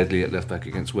picked Ledley at left back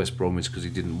against West Brom is because he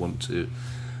didn't want to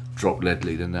drop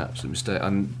Ledley, then that's a mistake.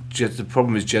 And the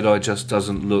problem is Jedi just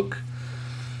doesn't look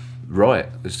right.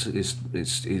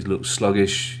 He looks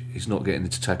sluggish. He's not getting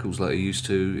into tackles like he used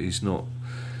to. He's not.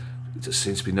 There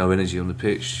seems to be no energy on the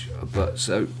pitch. But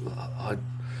so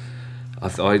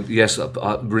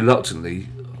reluctantly.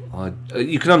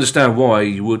 You can understand why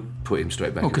you would put him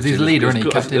straight back. Because he's a leader, isn't he?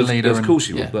 Captain, leader. Of course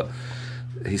he yeah. would, but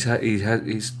he's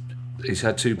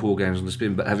had 2 poor games on the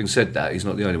spin. But having said that, he's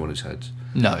not the only one who's had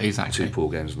No, exactly. 2 poor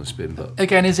games on the spin. But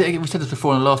Again, we said this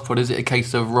before in the last pod, is it a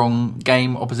case of wrong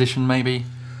game opposition maybe?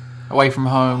 Away from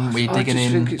home, we're digging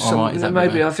in?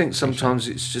 I think sometimes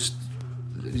it's just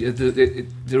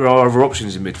there are other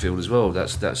options in midfield as well.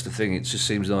 That's the thing. It just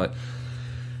seems like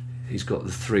he's got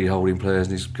the 3 holding players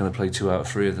and he's going to play 2 out of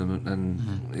 3 of them,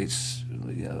 and it's.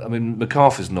 I mean,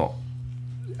 MacArthur's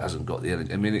hasn't got the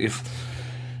energy. I mean, if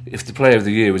the Player of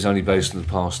the Year was only based on the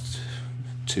past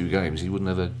 2 games, he wouldn't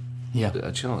have a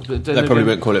chance. But They probably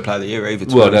wouldn't call it Player of the Year either.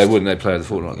 Well, they wouldn't. They play the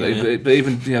fortnight. Yeah. But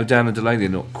even Dan and Delaney are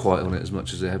not quite on it as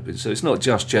much as they have been. So it's not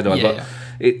just Jedi. Yeah,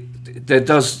 but there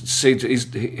does seem to.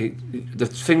 The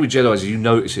thing with Jedi is you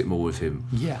notice it more with him.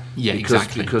 Yeah,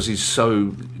 Exactly. Because he's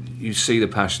so. You see the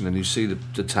passion and you see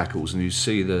the tackles and you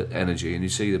see the energy and you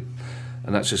see and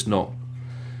that's just not.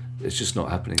 It's just not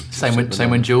happening.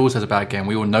 Same when Jules has a bad game,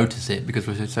 we all notice it because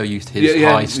we're so used to his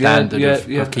high standard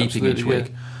of keeping each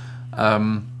week.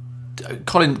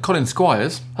 Colin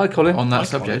Squires. Hi, Colin. On that Hi,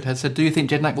 subject, Colin. has said, "Do you think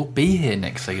Jed Knack will be here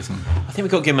next season?" I think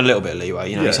we've got to give him a little bit of leeway.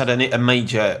 You know, he's had a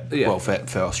major, Yeah. well,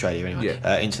 for Australia anyway,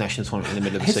 international tournament in the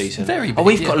middle of the It's season. very big,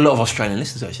 we've yeah. got a lot of Australian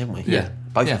listeners, haven't we? Yeah.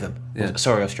 Both Yeah. of them. Yeah.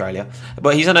 Sorry, Australia.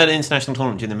 But he's had an international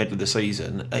tournament in the middle of the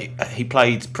season. He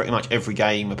played pretty much every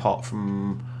game apart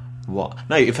from what?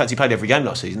 No, in fact, he played every game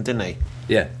last season, didn't he?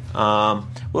 Yeah.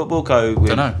 We'll go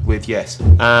Dunno. with yes.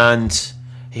 And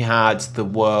he had the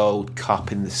World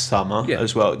Cup in the summer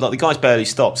as well. Like, the guy's barely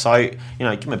stopped, so, you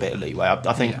know, give him a bit of leeway.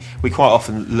 I think we quite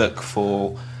often look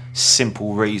for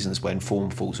simple reasons when form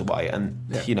falls away, and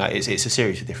you know, it's a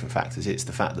series of different factors. It's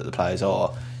the fact that the players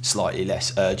are slightly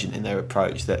less urgent in their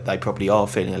approach, that they probably are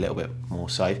feeling a little bit more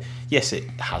safe. Yes, it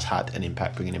has had an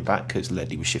impact bringing him back because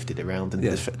Ledley was shifted around and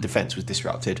the defence was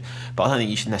disrupted, but I don't think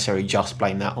you should necessarily just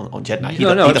blame that on Jednak. He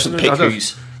doesn't pick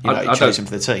who's chosen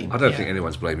for the team. I don't think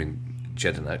anyone's blaming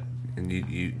Jedinak, and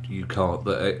you can't,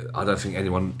 but I don't think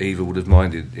anyone either would have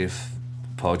minded if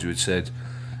Pardew had said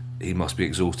he must be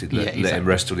exhausted, let him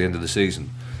rest till the end of the season,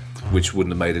 which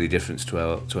wouldn't have made any difference to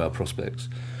our prospects.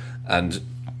 And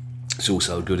it's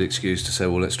also a good excuse to say,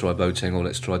 well, let's try Boateng or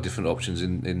let's try different options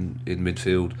in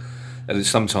midfield. And it's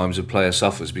sometimes a player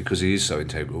suffers because he is so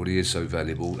integral, he is so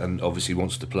valuable, and obviously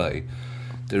wants to play.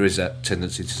 There is that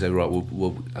tendency to say, right,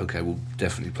 we'll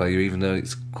definitely play you, even though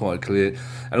it's quite clear.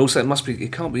 And also,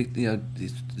 it can't be, you know,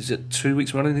 is it 2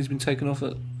 weeks running he's been taken off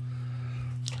at?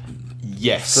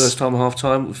 Yes. First time, half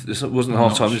time. It wasn't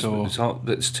half time. Sure.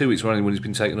 But it's 2 weeks running when he's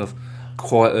been taken off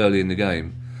quite early in the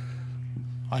game.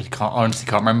 I honestly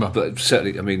can't remember. But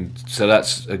certainly, I mean, so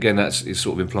that's it.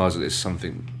 Sort of implies that there's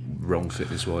something wrong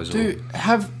fitness wise.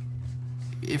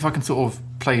 If I can sort of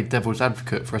play devil's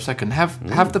advocate for a second,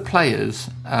 have the players?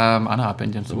 I know I've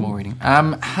been doing some more reading.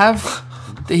 Have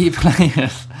the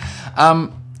players?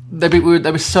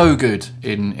 They were so good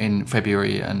in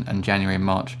February and January and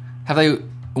March. Have they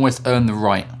almost earned the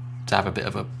right to have a bit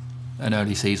of an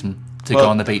early season to go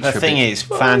on the beach? The for a thing bit? is,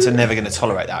 fans are never going to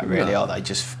tolerate that, really, are they?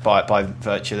 Just by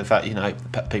virtue of the fact, you know,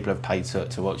 people have paid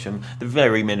to watch them. The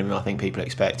very minimum I think people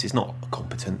expect is not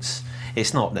competence.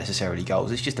 It's not necessarily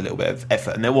goals. It's just a little bit of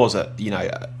effort. And there was a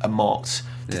marked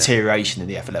deterioration in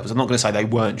the effort levels. I'm not going to say they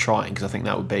weren't trying, because I think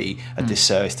that would be a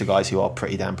disservice to guys who are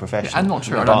pretty damn professional. And not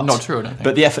true. I don't think.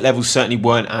 But the effort levels certainly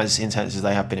weren't as intense as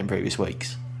they have been in previous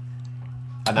weeks,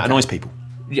 and that annoys people.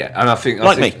 Yeah, and I think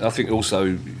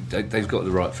also they've got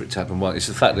the right for it to happen. Well, it's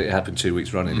the fact that it happened 2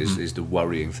 weeks running is the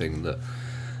worrying thing. That,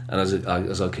 and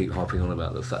as I keep harping on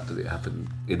about the fact that it happened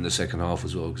in the second half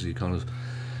as well, because you kind of,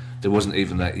 there wasn't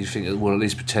even that. You think, well, at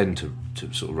least pretend to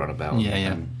sort of run about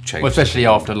and change. Well, especially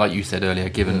after, like you said earlier,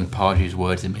 given Pardew's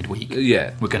words in midweek.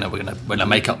 Yeah, we're gonna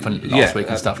make up for last week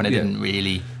and stuff, and it didn't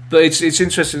really. But it's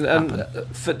interesting, and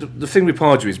the thing with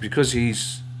Pardew is because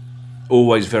he's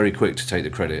always very quick to take the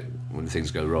credit when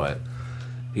things go right.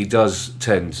 He does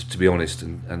tend to be honest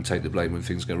and take the blame when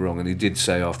things go wrong. And he did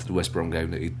say after the West Brom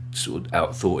game that he sort of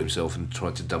outthought himself and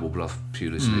tried to double bluff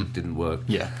Pulis, and it didn't work.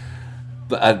 Yeah.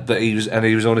 But he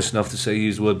was honest enough to say he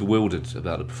used the word bewildered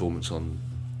about the performance on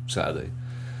Saturday.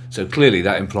 So clearly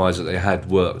that implies that they had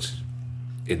worked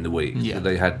in the week. Yeah. That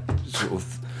they had sort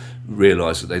of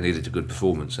realised that they needed a good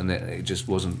performance, and it just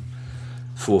wasn't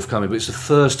forthcoming. But it's the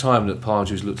first time that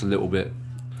Pardew's looked a little bit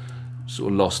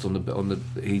sort of lost on the.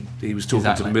 He was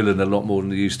talking to Millen a lot more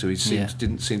than he used to. He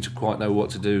didn't seem to quite know what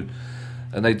to do,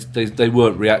 and they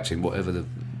weren't reacting, whatever the.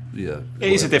 Yeah,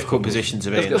 it is a difficult position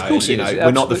to be in. Of course,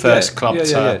 we're not the first club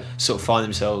to sort of find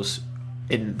themselves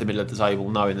in the middle of the table,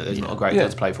 knowing that there's not a great deal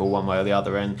to play for one way or the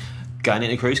other, and going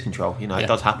into cruise control. You know, it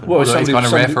does happen. Well, it's kind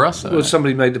of rare for us. Well,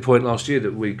 somebody made the point last year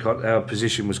that our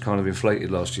position was kind of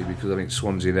inflated last year because I think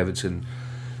Swansea and Everton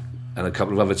and a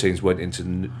couple of other teams went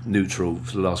into neutral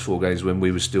for the last 4 games when we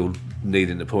were still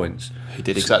needing the points. Who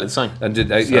did exactly the same. And did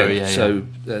they?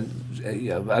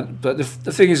 But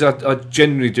the thing is, I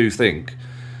genuinely do think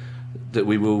that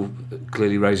we will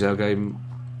clearly raise our game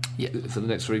for the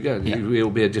next 3 games. It will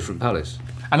be a different Palace.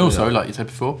 And also, like you said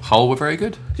before, Hull were very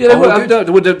good. Yeah,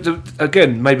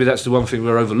 again, maybe that's the one thing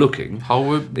we're overlooking.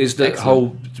 Hull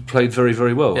played very,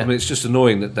 very well. Yeah. I mean, it's just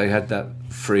annoying that they had that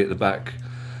free at the back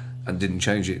and didn't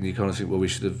change it, and you kind of think, well, we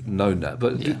should have known that.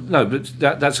 But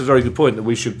that's a very good point, that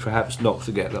we should perhaps not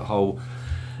forget that Hull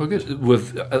were good.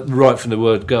 With right from the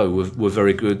word go, were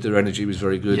very good. Their energy was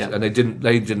very good, and they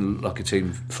didn't look like a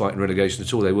team fighting relegation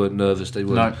at all. They weren't nervous. They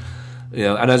weren't. You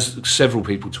know, and as several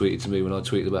people tweeted to me when I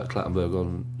tweeted about Clattenburg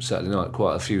on Saturday night,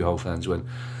 quite a few Hull fans went,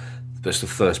 that's the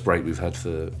first break we've had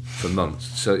for months.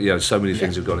 So so many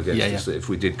things have gone against us that if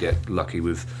we did get lucky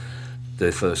with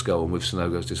their first goal, and with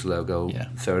Sanogo's disallowed goal,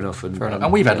 fair enough.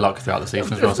 And we've had luck throughout the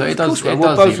season as well, so it does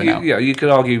both, even out. Yeah, you could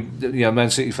argue. Man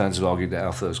City fans have argued that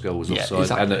our first goal was offside,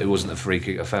 exactly. and that it wasn't a free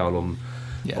kick, a foul on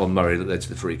Murray that led to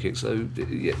the free kick. So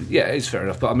it's fair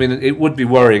enough. But I mean, it would be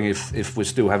worrying if we're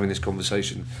still having this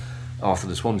conversation after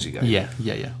the Swansea game. Yeah.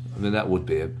 I mean, that would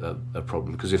be a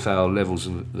problem, because if our levels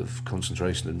of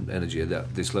concentration and energy are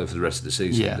this low for the rest of the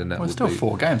season, then that would be... There's still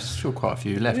 4 games, there's still quite a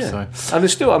few left. So. And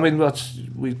there's still, I mean,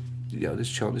 there's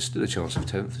still a chance of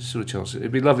 10th. There's still a chance.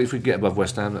 It'd be lovely if we could get above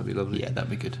West Ham. That'd be lovely. Yeah, that'd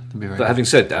be good. That'd be very but good. having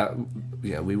said that,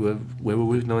 we were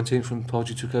 19th when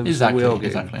Pardew took over. Exactly. So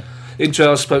exactly.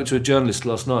 I spoke to a journalist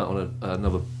last night on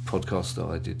another podcast that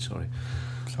I did. Sorry.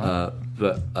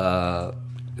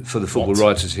 For the Football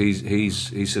Writers, he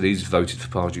said he's voted for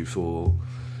Pardew for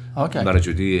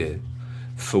Manager of the Year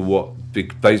for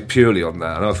based purely on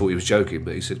that. And I thought he was joking,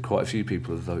 but he said quite a few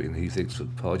people are voting. He thinks for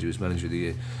Pardew as Manager of the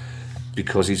Year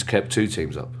because he's kept 2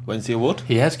 teams up. When's the award?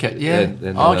 He has kept,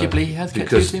 arguably he has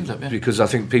kept 2 teams up. Yeah. Because I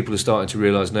think people are starting to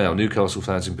realise now, Newcastle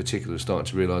fans in particular, are starting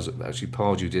to realise that actually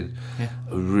Pardew did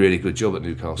a really good job at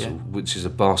Newcastle, which is a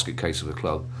basket case of a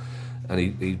club. And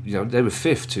he they were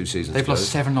 5th 2 seasons They've ago. lost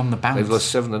 7 on the bounce. They've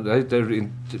lost 7. They're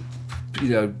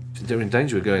in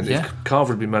danger of going. Yeah.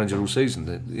 Carver had been manager all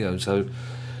season. So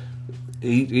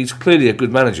he's clearly a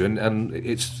good manager, and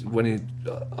it's when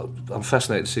I'm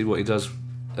fascinated to see what he does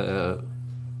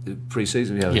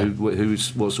pre-season.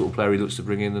 What sort of player he looks to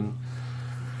bring in, and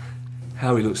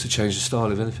how he looks to change the style,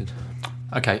 if anything.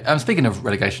 Okay. Speaking of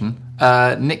relegation,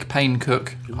 Nick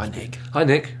Payne-Cook. Hi,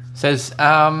 Nick. Says,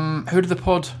 who do the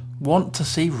pod want to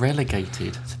see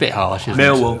relegated? It's a bit harsh, isn't it?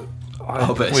 Millwall.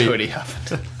 But it's already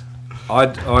happened. I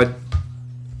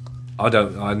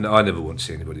don't. I never want to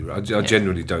see anybody. I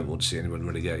genuinely don't want to see anyone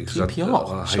relegated.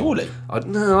 QPR, surely. I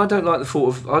don't like the thought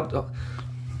of.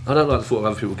 I don't like the thought of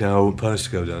other people going, "I want Palace to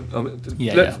go down." I mean,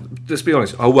 let's be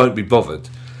honest. I won't be bothered.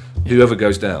 Whoever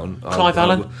goes down. Clive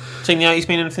Allen, team the 80s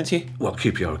mean anything to you? Well,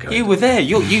 QPR go. You were there.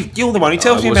 You're the one who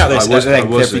tells me about this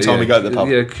every time we go to the pub.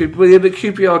 Yeah, but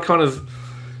QPR kind of.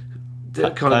 They're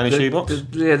kind Down of a shoebox?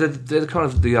 they're kind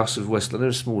of the us of Westland. They're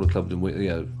a smaller club than we.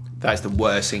 That's the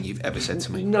worst thing you've ever said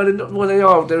to me. No, they're not. Well, they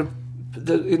are. They're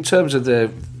in terms of they're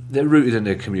rooted in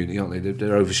their community, aren't they?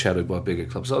 They're overshadowed by bigger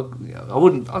clubs. I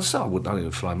wouldn't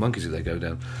even fly monkeys if they go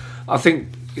down. I think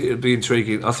it'd be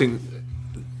intriguing. I think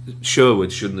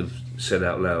Sherwood shouldn't have said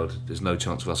out loud, "There's no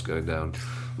chance of us going down.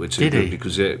 We're too good,"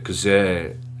 because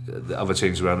the other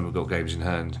teams around them have got games in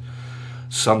hand.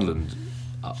 Sunderland,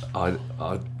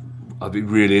 I'd be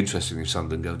really interested if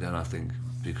Sunderland go down. I think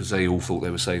because they all thought they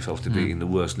were safe after beating the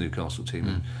worst Newcastle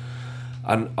team,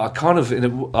 and I kind of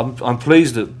I'm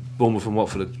pleased that Bournemouth and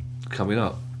Watford are coming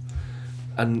up,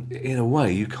 and in a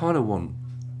way you kind of want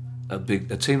a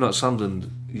team like Sunderland.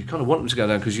 You kind of want them to go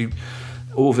down because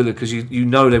Villa, because you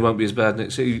know they won't be as bad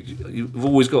next season. You've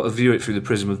always got to view it through the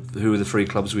prism of who are the 3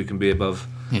 clubs we can be above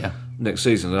next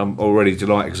season. And I'm already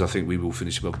delighted because I think we will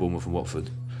finish above Bournemouth and Watford.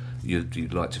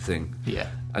 You'd like to think. Yeah.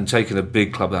 And taking a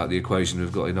big club out of the equation,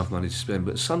 we've got enough money to spend.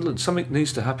 But Sunderland, something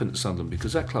needs to happen at Sunderland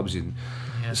because that club's in.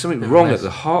 There's something wrong at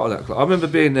the heart of that club. I remember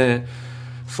being there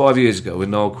 5 years ago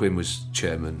when Niall Quinn was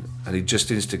chairman, and he just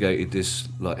instigated this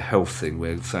health thing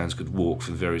where fans could walk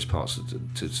from various parts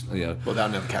Well, that'll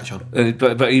never catch on.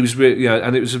 But he was really,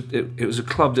 and it was a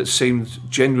club that seemed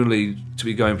genuinely to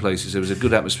be going places. There was a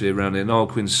good atmosphere around there. Niall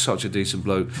Quinn's such a decent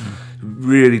bloke,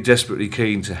 really desperately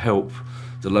keen to help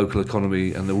the local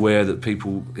economy and aware that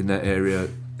people in that area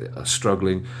are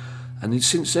struggling. And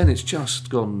since then, it's just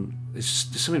gone. There's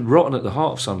something rotten at the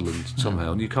heart of Sunderland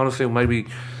somehow, and you kind of feel maybe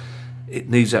it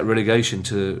needs that relegation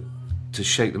to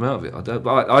shake them out of it.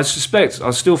 I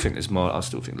still think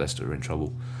Leicester are in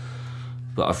trouble,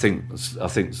 but I think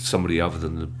somebody other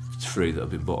than the 3 that have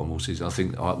been bottom all season. I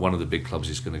think one of the big clubs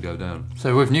is going to go down.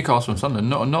 So with Newcastle and Sunderland,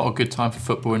 not a good time for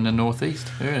football in the North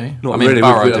East, really. Not really.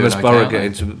 Unless Borough get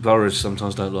into Boroughs,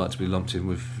 sometimes don't like to be lumped in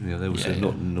with. They will say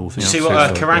not North East. You see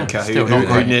what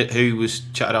Karanka, who was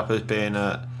chatted up as being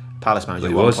a Palace manager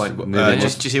at one point. Did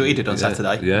you see what he did on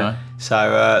Saturday? Yeah.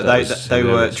 So they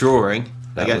were drawing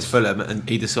against Fulham, and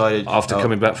he decided after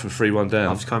coming back from 3-1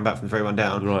 down.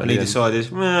 Right, and he decided,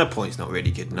 point's not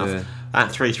really good enough. Yeah.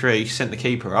 At 3-3, sent the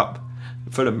keeper up.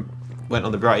 Fulham went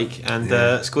on the break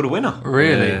and scored a winner.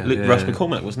 Really? Russ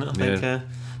McCormack, wasn't it? I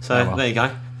think. There you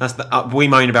go. That's we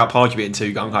moan about Pardew being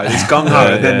too gung ho. There's gung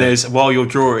ho, and then there's while you're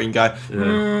drawing, go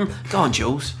on,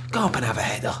 Jules, go up and have a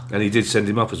header. And he did send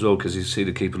him up as well because you see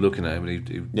the keeper looking at him, and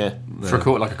he for a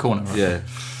corner, right? Yeah.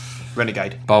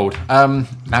 Renegade. Bold.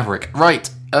 Maverick. Right.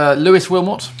 Lewis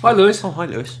Wilmot. Hi, Lewis. Oh, hi,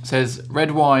 Lewis. Says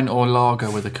red wine or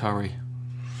lager with a curry.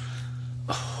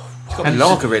 It's got to be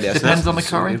lager, really. hasn't Depends it? on the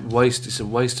curry. It's a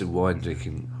waste of wine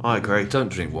drinking. I agree. Don't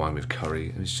drink wine with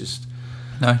curry. It's just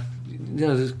No.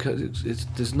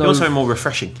 there's no. Also more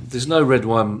refreshing. There's no red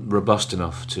wine robust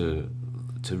enough to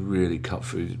really cut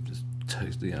through.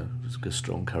 Taste, it's a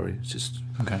strong curry. It's just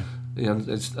Okay.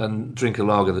 and drink a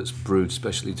lager that's brewed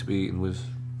specially to be eaten with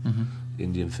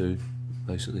Indian food,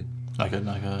 basically. Like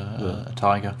a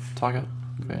tiger.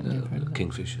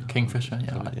 Kingfisher. Kingfisher,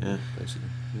 yeah. Yeah. Basically.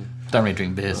 Don't really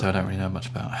drink beer, so I don't really know much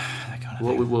about that kind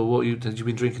of thing. What had you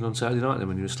been drinking on Saturday night then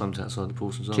when you were slumped outside the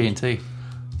Paulson's Arms? G&T.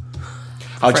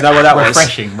 Oh, do you know what that was?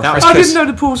 Refreshing. That was I Chris. didn't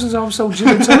know the Paulson's Arms sold gin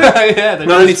and tonic.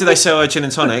 Not only did they sell a gin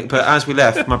and tonic, but as we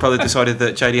left, my brother decided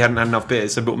that JD hadn't had enough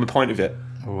beers, so bought him a pint of it.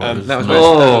 That was a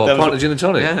where pint of gin and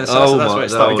tonic. Yeah, so that's where it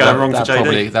started going wrong for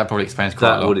JD. That probably explains quite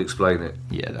a That lot. would explain it.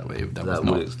 Yeah, that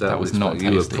was not tasty.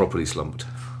 You were properly slumped.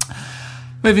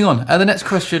 Moving on. The next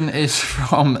question is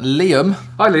from Liam.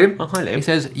 Hi, Liam. Oh, hi, He Liam.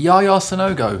 says, Yaya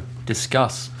Sanogo,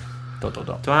 discuss. ... Do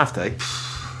I have to?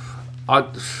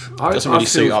 Doesn't I really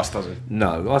suit feel- us, does it?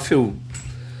 No, I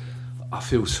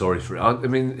feel sorry for it. I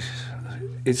mean,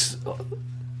 it's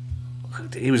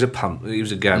he was a punt. He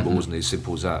was a gamble, wasn't he?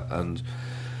 Simple as that. And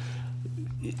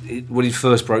when he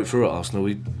first broke through at Arsenal,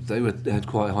 they had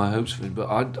quite high hopes for him. But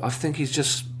I think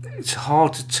it's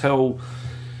hard to tell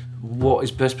what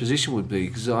his best position would be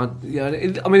because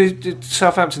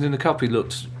Southampton in the cup he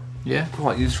looked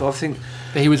quite useful. I think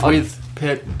But he was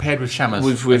paired with Shammers.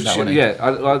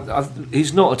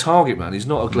 he's not a target man. He's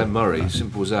not a Glenn Murray.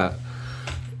 Simple as that.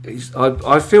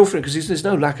 I feel for him because there's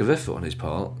no lack of effort on his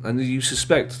part, and you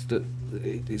suspect that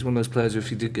he's one of those players who, if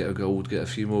he did get a goal, would get a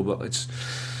few more. But it's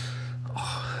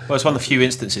Well, it's one of the few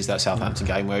instances, that Southampton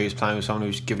game, where he was playing with someone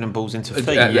who's giving him balls into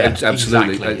feet.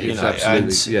 absolutely, exactly. You know,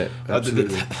 absolutely, and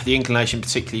absolutely. the inclination,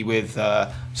 particularly with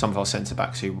some of our centre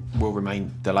backs who will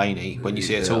remain Delaney, when you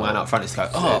see a tall man up front, it's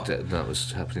like, that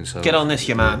was happening. So get on this,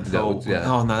 you man. No,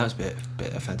 that's a bit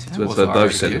offensive.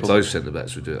 Both centre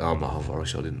backs would do it. I'm a half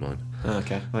Irish. I didn't mind.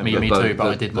 Okay, Me too, but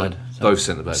I did mind. Both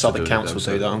centre backs. Southern Council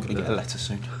do that. I'm going to get a letter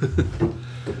soon.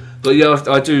 But yeah,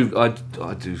 I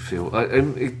do feel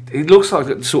he looks like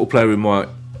the sort of player who might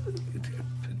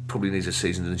probably needs a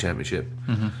season in the Championship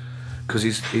because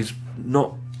he's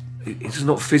not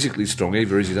physically strong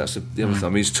either, is he? That's the other thing. I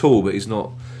mean, he's tall, but he's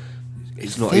not.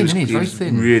 He's very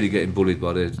thin. Really getting bullied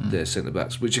by their centre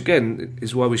backs, which again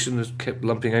is why we shouldn't have kept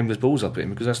lumping aimless balls up at him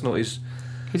because that's not his.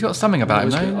 He's got something about him,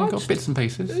 No, though. I He's got just- bits and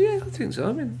pieces. Yeah, I think so.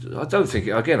 I mean, I don't think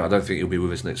he'll be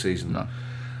with us next season. No.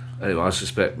 Anyway, I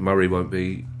suspect Murray won't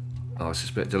be. I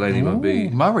suspect Delaney won't be.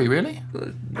 Murray, really?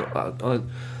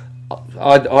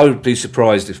 I would be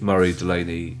surprised if Murray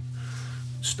Delaney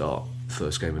start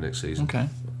first game of next season. Okay.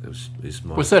 Is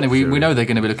my Well, certainly we theory. know they're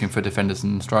going to be looking for defenders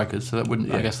and strikers, so that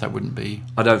wouldn't. I guess that wouldn't be.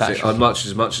 I don't that think shocking.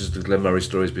 as much as the Glenn Murray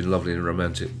story has been lovely and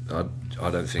romantic.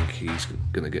 I don't think he's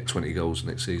going to get 20 goals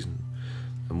next season,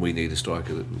 and we need a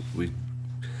striker that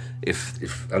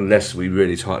unless we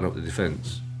really tighten up the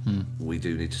defence, we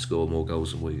do need to score more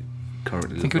goals than we currently.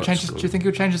 Do you look like think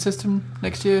he'll change the system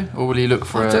next year, or will he look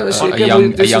for I don't know. a See, again,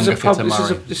 younger, fitter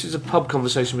Murray? This is a pub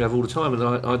conversation we have all the time, and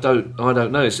I don't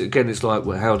know. It's like,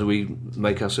 well, how do we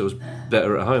make ourselves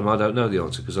better at home? I don't know the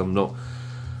answer because I'm not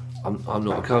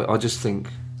a coach. I just think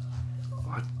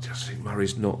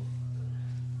Murray's not.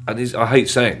 And I hate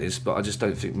saying this, but I just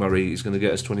don't think Murray is going to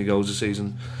get us 20 goals a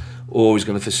season, or he's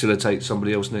going to facilitate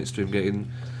somebody else next to him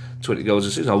getting 20 goals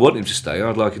a season. I want him to stay.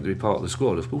 I'd like him to be part of the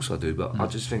squad, of course I do. But I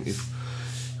just think if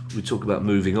we talk about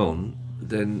moving on,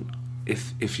 then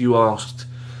if you asked,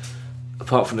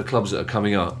 apart from the clubs that are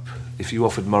coming up, if you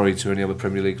offered Murray to any other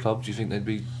Premier League club, do you think they'd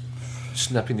be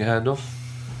snapping your hand off?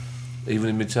 Even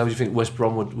in mid-table, do you think West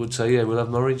Brom would say, yeah, we'll have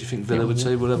Murray? Do you think Villa would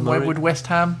say, we'll have Murray? Would West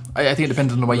Ham? I think it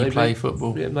depends on the way you play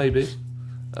football. Yeah, maybe.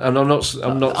 And I'm not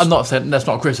saying that's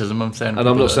not a criticism. I'm saying, and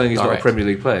I'm not saying he's not a direct. Premier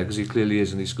League player because he clearly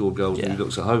is, and he scored goals and Yeah. he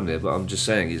looks at home there. But I'm just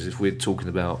saying is if we're talking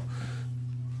about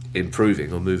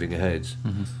improving or moving ahead,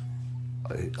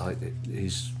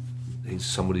 he's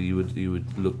somebody you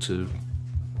would look to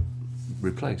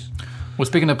replace. Well,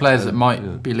 speaking of players that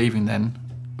might be leaving, then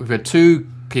we've had two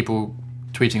people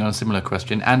tweeting on a similar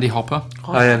question: Andy Hopper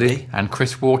Hi, Andy. and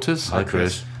Chris Waters. Hi,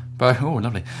 Chris. But, oh,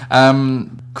 lovely.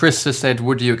 Chris has said,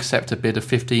 "Would you accept a bid of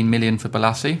 15 million for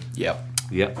Balassi?" Yep.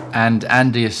 Yep. And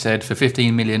Andy has said, "For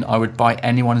 15 million, I would bite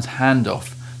anyone's hand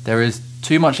off. There is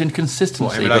too much inconsistency."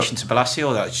 What, in relation to Balassi,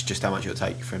 or that's just how much it'll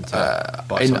take for him to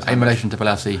buy in someone's hand? relation to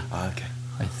Balassi, Okay.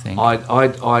 I think.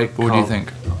 What do you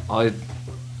think?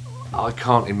 I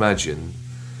can't imagine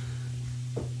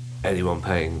anyone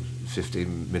paying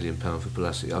 £15 million for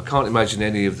Balassi. I can't imagine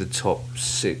any of the top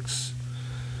 6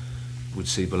 would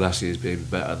see Balassi as being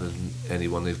better than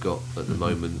anyone they've got at the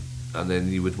moment, and then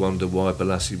you would wonder why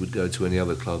Balassi would go to any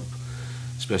other club,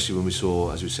 especially when we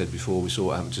saw, as we said before, we saw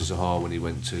what happened to Zaha when he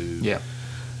went to. Yeah.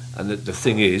 And the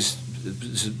thing is,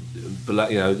 and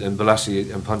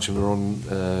Balassi and Puncham were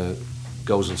on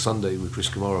Goals on Sunday with Chris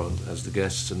Kamara as the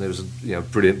guests, and there was a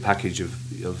brilliant package of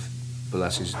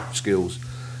Balassi's skills,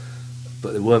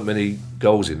 but there weren't many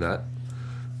goals in that.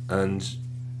 And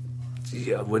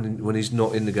when he's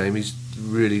not in the game, he's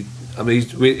really. I mean,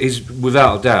 he's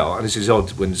without a doubt, and this is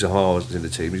odd when Zaha's in the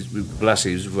team.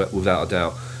 Balassi is without a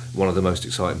doubt one of the most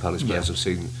exciting Palace players I've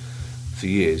seen for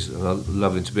years, and I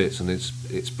love him to bits, and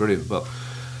it's brilliant. But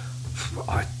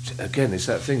again, it's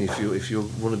that thing. If you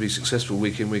want to be successful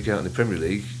week in, week out in the Premier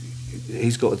League,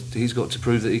 he's got to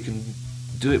prove that he can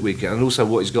do it week out. And also,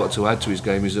 what he's got to add to his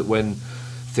game is that when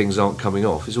things aren't coming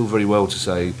off, it's all very well to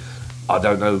say, I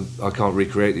don't know, I can't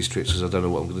recreate these tricks because I don't know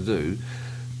what I'm going to do.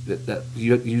 That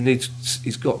you need.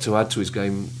 He's got to add to his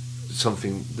game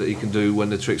something that he can do when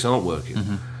the tricks aren't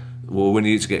working. Or when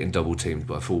he is getting double teamed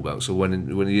by fullbacks, or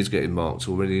when he is getting marked,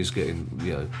 or when he is getting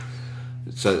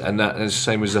So and it's the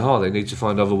same as Zaha. They need to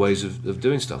find other ways of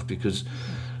doing stuff, because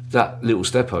that little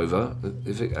step over,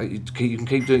 you can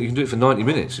keep doing. You can do it for 90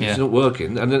 minutes. If it's not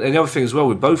working, and the other thing as well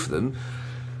with both of them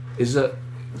is that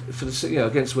for the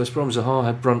against West Brom, Zaha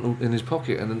had Brunt in his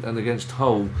pocket, and against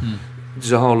Hull,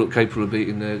 Zaha looked capable of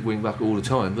beating their wing back all the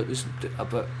time. But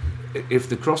if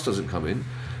the cross doesn't come in.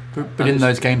 But in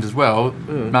those games as well,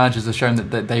 managers have shown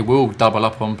that they will double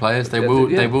up on players. They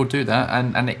will do that,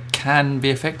 and it can be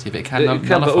effective. It can.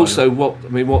 But also,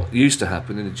 what used to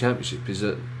happen in the Championship is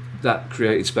that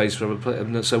created space for other players.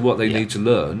 And so what they need to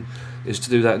learn is to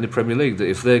do that in the Premier League. That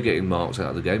if they're getting marked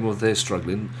out of the game, or if they're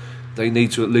struggling, they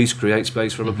need to at least create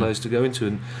space for other players to go into.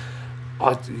 And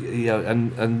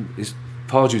it's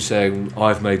Pardew saying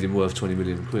I've made him worth 20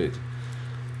 million quid.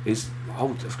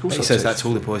 Of course, he says that to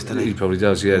all the boys, doesn't he? He probably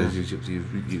does. Yeah,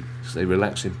 you say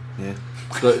relax him. Yeah,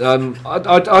 but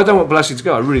I don't want Balassi to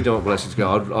go. I really don't want Balassi to go.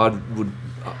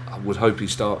 I would hope he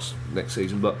starts next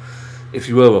season. But if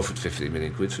you were offered 15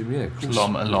 million quid for him, a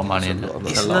lot of money.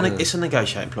 It's a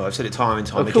negotiating ploy. I've said it time and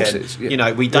time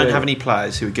again. We don't have any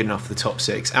players who are good enough for the top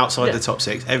six. Outside the top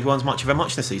six, everyone's much of a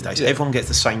muchness these days. Everyone gets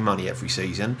the same money every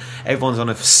season. Everyone's on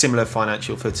a similar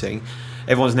financial footing.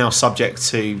 Everyone's now subject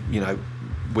to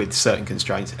with certain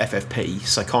constraints, FFP,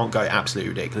 so can't go absolutely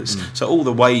ridiculous. So all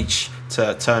the wage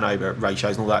to turnover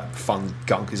ratios and all that fun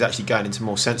gunk is actually going into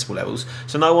more sensible levels.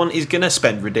 So no one is going to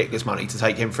spend ridiculous money to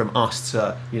take him from us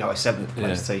to a 7th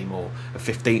place team or a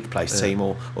 15th place team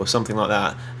or something like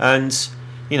that. And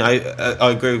I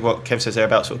agree with what Kev says there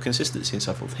about sort of consistency and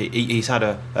so forth. He's had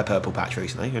a purple patch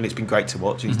recently, and it's been great to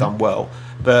watch. He's done well,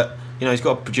 but he's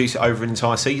got to produce it over an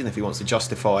entire season if he wants to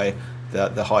justify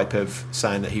the hype of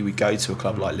saying that he would go to a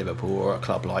club like Liverpool or a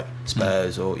club like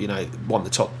Spurs or one of the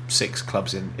top 6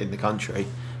 clubs in the country.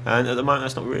 And at the moment,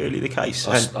 that's not really the case.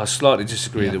 I slightly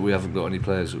disagree that we haven't got any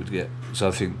players that would get. So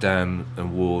I think Dan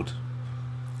and Ward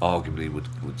arguably would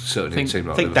certainly seem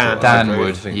like Liverpool. Dan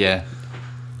would.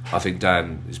 I think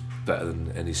Dan is better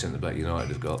than any centre back United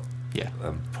have got. Yeah,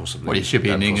 possibly. Well, he should be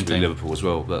in England team. Liverpool as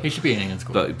well, but he should be in England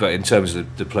squad. But in terms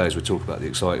of the players we talk about, the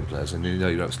exciting players, and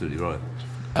you're absolutely right.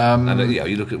 And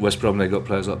you look at West Brom, they've got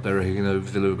players like Berahino.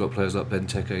 Villa have got players like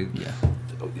Benteke.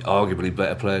 Arguably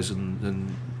better players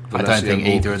than I don't think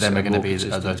either of them are going to be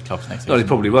at those clubs next season. No, they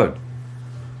probably won't.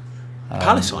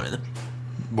 Palace signing them.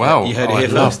 Well, you heard it here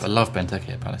first. I love Benteke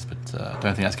at Palace, but I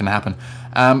don't think that's going to happen.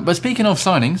 But speaking of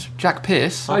signings, Jack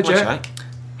Pearce. Hi, Jack.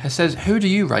 Says, who do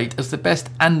you rate as the best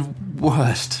and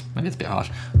worst, maybe it's a bit harsh,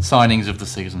 signings of the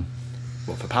season?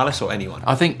 What, for Palace or anyone?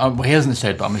 I think, he hasn't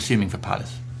said, but I'm assuming for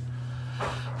Palace.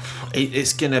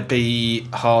 It's going to be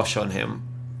harsh on him,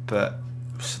 but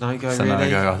Sanogo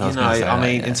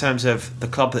really? In terms of the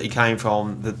club that he came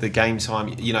from, the game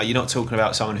time, you're not talking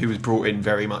about someone who was brought in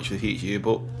very much for the future,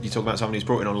 but you're talking about someone who's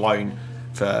brought in on loan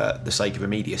for the sake of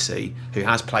immediacy, who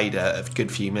has played a good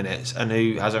few minutes and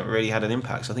who hasn't really had an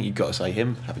impact. So I think you've got to say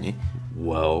him, haven't you?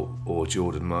 Well, or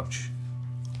Jordan Much.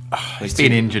 He's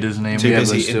been injured, isn't he? Too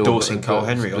busy endorsing Cole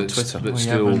Henry on Twitter.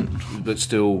 But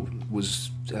still,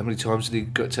 was how many times did he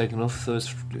get taken off?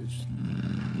 Haven't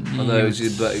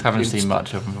seen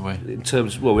much of him, have we? In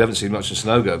terms, we haven't seen much of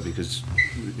Sanogo because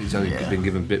he's only been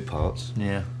given bit parts.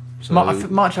 Yeah. So,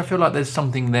 Much, I feel like there's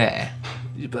something there.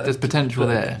 There's potential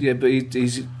there. Yeah, but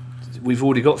we've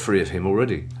already got 3 of him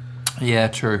already. Yeah,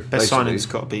 true. Best signing's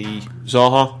got to be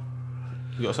Zaha.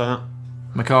 You got to say that?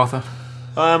 MacArthur.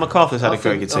 MacArthur's had a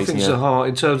very good season. I think Zaha,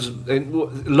 in terms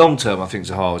of long term, I think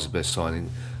Zaha was the best signing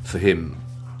for him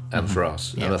and for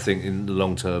us. Yeah. And I think in the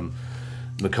long term,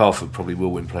 MacArthur probably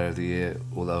will win Player of the Year,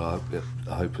 although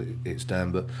I hope it's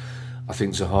Dan. But I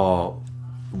think Zaha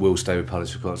will stay with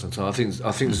Palace for quite some time. I think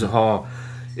Zaha.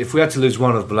 If we had to lose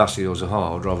one of Bolasie or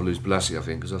Zaha, I'd rather lose Bolasie. I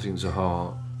think because I think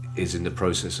Zaha is in the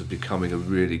process of becoming a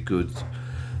really good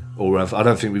all-round. I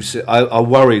don't think we've seen. I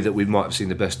worry that we might have seen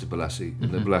the best of Bolasie,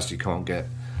 and that Bolasie can't get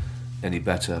any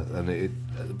better.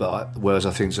 Whereas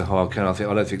I think Zaha can. I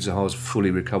don't think Zaha's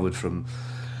fully recovered from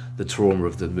the trauma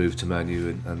of the move to Man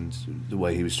U and the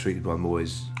way he was treated by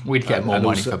Moyes. We'd get more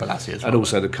money for Bolasie as well. And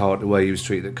also the way he was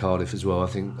treated at Cardiff as well. I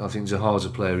think Zaha's a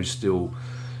player who's still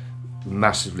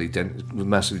massively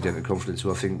dented confidence,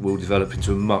 who I think will develop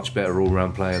into a much better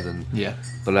all-round player than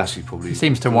Bolasie probably. He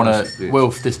seems to want to.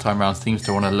 Wilf this time round seems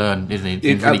to want to learn, isn't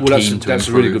he? He's really keen to that's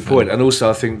a really good point. And also,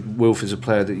 I think Wilf is a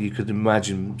player that you could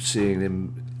imagine seeing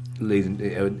him leading.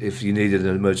 If you needed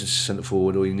an emergency centre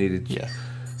forward or you needed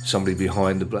somebody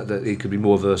behind that he could be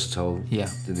more versatile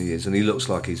than he is, and he looks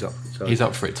like he's up. So he's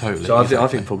up for it totally. So I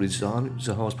think probably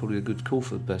Zaha's probably a good call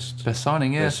for best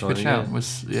signing. Yeah, good shout.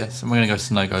 Yes, and we're going to go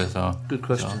Snogo Zaha. Good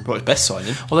question. Probably best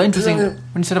signing. Well, interesting when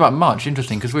you said about Much.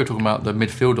 Interesting because we were talking about the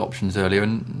midfield options earlier,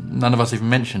 and none of us even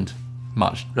mentioned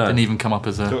Much. No. Didn't even come up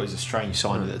as a. I thought it was a strange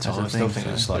sign at the time. I still think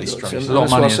it was slightly strange. A lot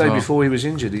of money. That's why I say before he was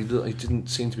injured, he didn't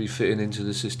seem to be fitting into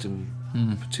the system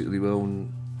particularly well,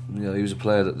 and he was a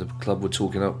player that the club were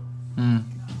talking up.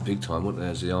 Big time, weren't they,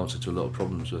 as the answer to a lot of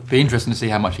problems. But be interesting to see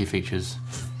how much he features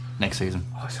next season.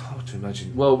 It's hard to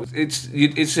imagine. Well,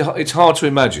 it's hard to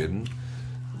imagine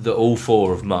that all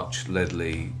four of Much,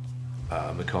 Ledley,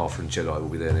 MacArthur and Jedi will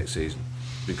be there next season,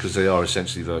 because they are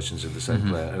essentially versions of the same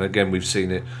player. And again, we've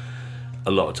seen it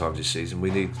a lot of times this season.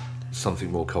 We need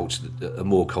something more cultured, a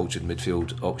more cultured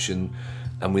midfield option.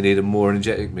 And we need a more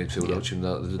energetic midfield option,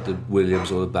 like the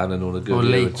Williams or the Bannon or the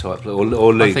Goodyear type player,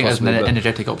 or Lee. I think that's an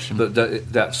energetic option. But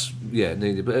that's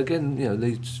needed. But again,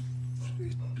 Lee's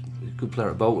a good player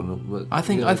at Bolton. But, I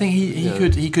think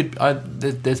he could.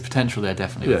 There's potential there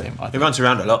definitely with him. He runs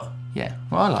around a lot. Yeah,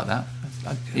 well, I like that.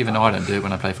 Even though I don't do it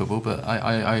when I play football, but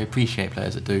I appreciate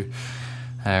players that do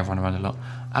run around a lot.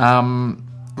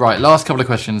 Right, last couple of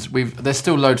questions. There's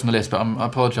still loads on the list, but I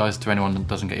apologise to anyone that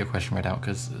doesn't get your question read out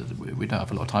because we don't have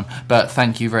a lot of time. But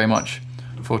thank you very much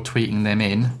for tweeting them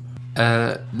in.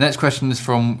 Next question is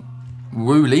from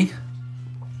Woolley.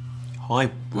 Hi,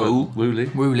 Woolley.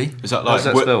 Woolley. Is that like? How's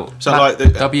that spelled? Is that like the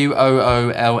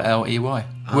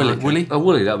Woolley? Woolley. Oh,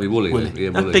 Woolly. That'd be Woolly. Woolly. Yeah,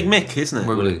 That's Big Mick, isn't it?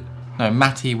 Woolly. No,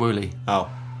 Matty Woolley. Oh,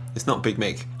 it's not Big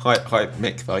Mick. Hi,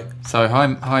 Mick though. So hi,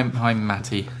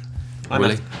 Matty. Hi,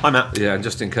 Matt. Yeah, and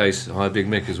just in case, hi, Big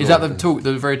Mick as well. Is that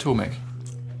the very tall Mick?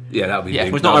 Yeah, that'd be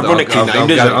Big Mick. It's not ironically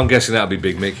named, is it? I'm guessing that'd be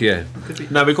Big Mick, yeah.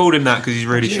 No, we called him that because he's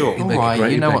really short. He'd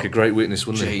make a great witness,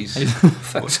 wouldn't he?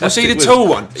 Was he the tall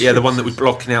one? Yeah, the one that was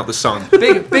blocking out the sun.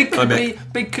 Big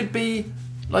could be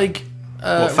like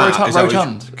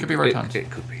rotund. Could be rotund. It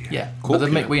could be. Yeah, but the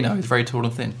Mick we know is very tall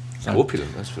and thin. So.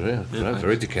 Corpulent, that's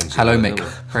very Dickensian. Hello, Mick.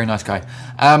 Very nice guy.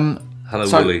 Hello,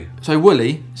 Woolley. So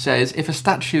Woolley says, if a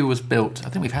statue was built, I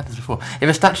think we've had this before. If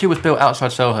a statue was built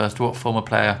outside Selhurst, what former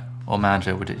player or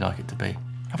manager would it like it to be?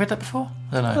 Have we had that before?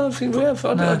 I don't know. I don't think we have.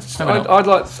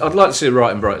 I'd like to see a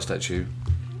Wright and Bright statue,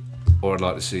 or I'd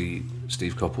like to see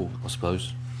Steve Coppell, I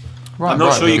suppose. I'm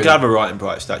not sure you could have a Wright and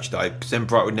Bright statue though, because then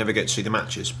Bright would never get to see the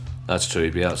matches. That's true.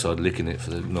 He'd be outside licking it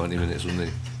for the 90 minutes, wouldn't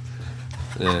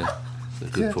he? Yeah.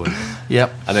 Good point.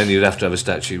 Yep. And then you'd have to have a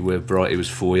statue where Brighty was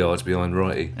 4 yards behind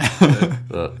Righty.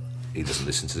 But he doesn't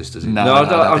listen to this, does he? No,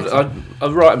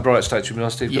 I'd Wright and Bright statue would be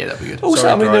nice to. Yeah, that'd be good. Also,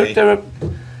 Sorry, there are. Do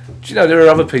you know there are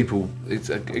other people? It's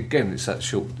that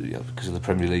short because of the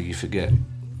Premier League. You forget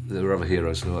there are other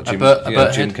heroes like Jim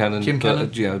Cannon,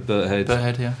 Burt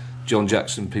Head, yeah. John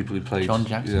Jackson, people who played. John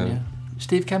Jackson, yeah.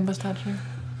 Steve Kemper statue.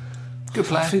 Good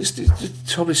player. I think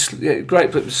it's probably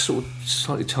great, but sort of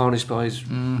slightly tarnished by his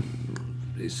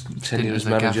tenure as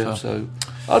manager. So,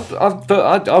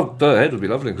 Burt Head would be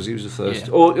lovely because he was the first.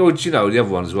 Yeah. Or the other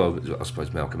one as well. I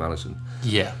suppose Malcolm Allison.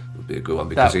 Yeah, would be a good one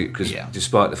because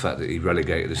despite the fact that he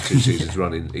relegated us 2 seasons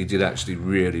running, he did actually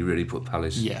really put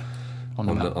Palace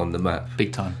on the map,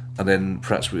 big time. And then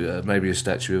perhaps maybe a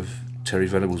statue of Terry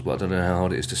Venables, but I don't know how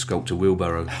hard it is to sculpt a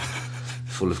wheelbarrow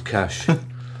full of cash.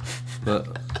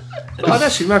 But I'd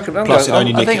actually Malcolm. I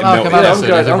think Malcolm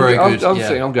Allison is a very good.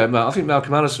 I think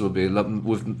Malcolm Allison would be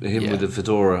with him with the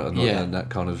fedora and that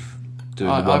kind of doing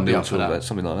the 1-0 talk,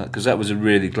 something like that, because that was a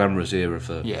really glamorous era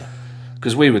for. Yeah.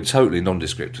 Because we were totally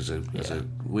nondescript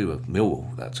we were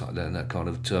Millwall that time, in that kind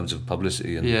of terms of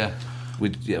publicity and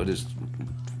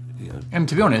And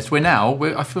to be honest,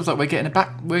 I feel like we're getting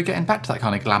back to that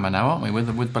kind of glamour now, aren't we?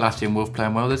 With Bolasie and Wolf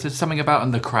playing well, there's something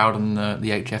about the crowd and the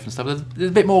HF and stuff. There's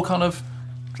a bit more kind of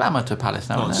glamour to Palace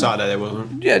now. On Saturday there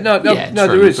wasn't. Yeah, no, Yeah, no,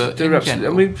 true, there is. but There in absolutely.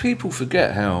 general- I mean, people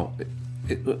forget how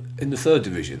in the third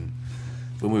division,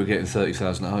 when we were getting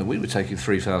 30,000 at home, we were taking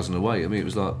 3,000 away. I mean, it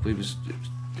was like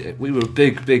we were a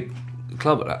big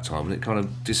club at that time, and it kind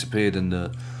of disappeared in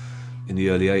the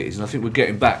early 80s. And I think we're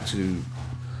getting back to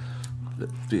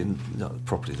being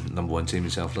properly the number one team in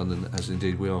South London, as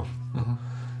indeed we are.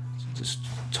 Just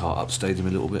tart up the stadium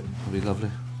a little bit would be lovely.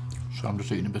 So I'm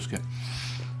just eating a biscuit.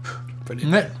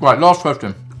 Brilliant. Right, last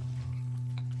question.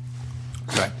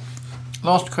 Okay.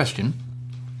 Last question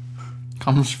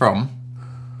comes from...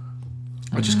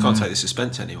 I just can't take the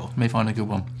suspense anymore. Let me find a good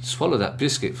one. Swallow that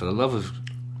biscuit for the love of.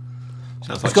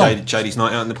 Sounds like gone. JD's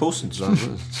night out in the Paulsons.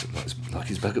 It's like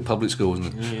he's back at public school,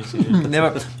 isn't it?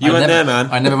 You weren't there, man.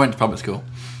 I never went to public school.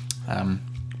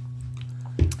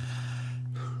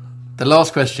 The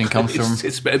last question comes from...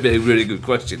 It's better be a really good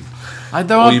question.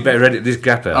 There Or aren't- you better edit this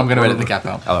gap out. I'm going to edit the gap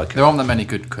out. Oh, okay. There aren't that many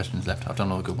good questions left. I've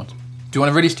done all the good ones. Do you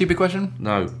want a really stupid question?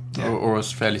 No. Or a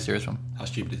fairly serious one? How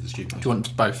stupid is the stupid? Do you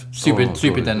want both? Stupid,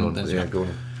 Go then... on. Yeah, go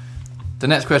on. The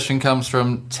next question comes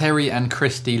from Terry and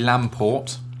Christy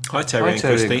Lamport. Hi, Terry Hi, and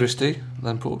Terry Christy. and Christy.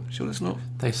 Lampard. Sure, it's not.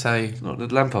 They say... It's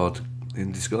not Lampard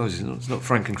in disguise. It's not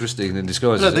Frank and Christine in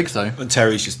disguise. I don't is it? think so. And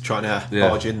Terry's just trying to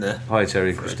barge in there. Hi, Terry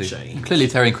and For a Christy. change. Clearly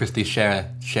Terry and Christy share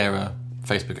a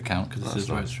Facebook account because this is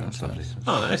where it's from. That's lovely.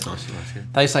 Oh, that's nice.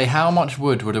 They say, how much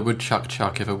wood would a woodchuck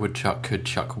chuck if a woodchuck could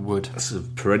chuck wood? That's a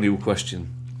perennial question.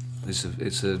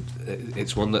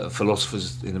 It's one that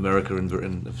philosophers in America and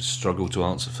Britain have struggled to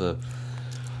answer for.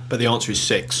 But the answer is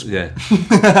 6. Yeah,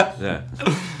 yeah.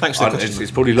 Thanks for the question.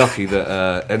 It's probably lucky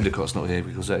that Endicott's not here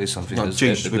because that is something No,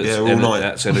 Jinx would be there all night.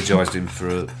 that's energised him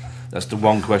for. That's the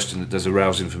one question that does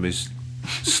arouse him from his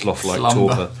sloth-like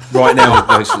Slumber. torpor. Right now,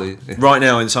 basically. right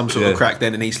now, in some sort Yeah. of crack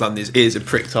den in East London, his ears are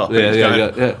pricked up. and Yeah, he's yeah,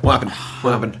 going, yeah. What happened?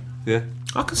 What happened? Yeah.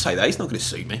 I can say that. He's not going to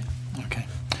sue me. Okay.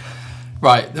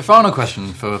 Right, the final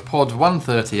question for pod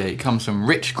 138 comes from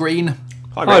Rich Green.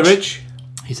 Hi, Rich.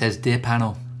 He says, Dear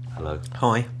panel, Hello.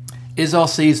 Hi. is our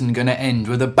season going to end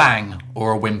with a bang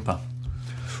or a whimper?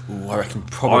 Ooh, I reckon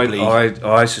probably.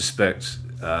 I suspect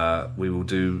we will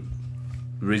do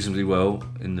reasonably well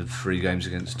in the 3 games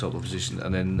against top opposition,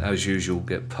 and then, as usual,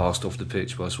 get passed off the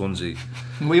pitch by Swansea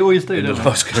We always do, in the don't we?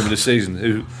 last game of the season.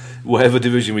 Who, whatever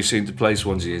division we seem to play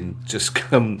Swansea in, just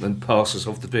come and pass us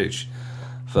off the pitch.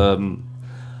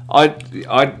 I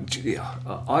disagree.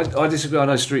 I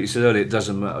know Streety said earlier it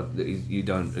doesn't matter that you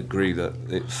don't agree that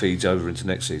it feeds over into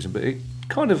next season, but it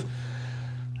kind of.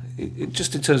 It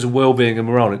just in terms of well-being and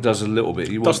morale, it does a little bit.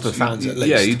 You Does the fans at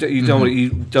least. Yeah, you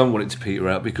don't want it to peter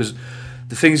out, because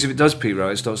the thing is, if it does peter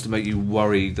out, it starts to make you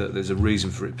worry that there's a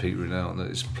reason for it petering out and that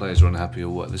its players are unhappy or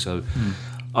whatever. So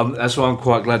that's why I'm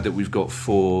quite glad that we've got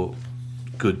 4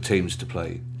 good teams to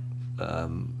play.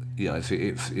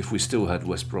 If we still had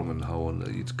West Brom and Hull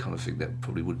on, you'd kind of think that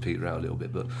probably would peter out a little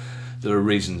bit. But there are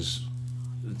reasons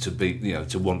to beat,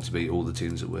 to want to beat all the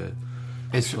teams that we're.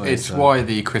 It's why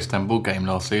the Istanbul game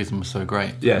last season was so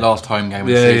great. Yeah. Last home game of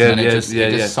the Yeah, season, yeah, and yeah, it just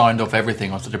yeah. signed off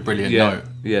everything on such a brilliant Yeah, note.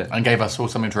 yeah. And gave us all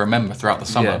something to remember throughout the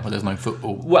summer Yeah. where there's no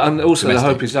football. Well, and also domestic.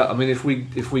 the hope is that, I mean, if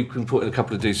we can put in a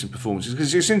couple of decent performances,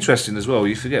 because it's interesting as well.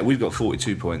 You forget we've got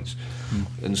 42 points,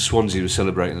 and Swansea was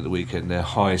celebrating at the weekend their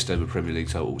highest ever Premier League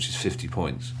total, which is 50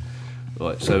 points.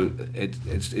 Right, so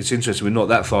it's interesting. We're not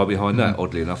that far behind that,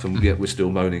 oddly enough, and yet we're still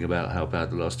moaning about how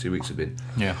bad the last 2 weeks have been.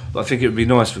 Yeah. But I think it would be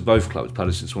nice for both clubs,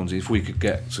 Palace and Swansea, if we could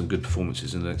get some good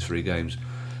performances in the next 3 games.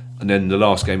 And then the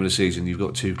last game of the season, you've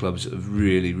got 2 clubs that have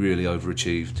really, really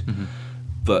overachieved,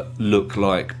 but look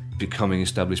like becoming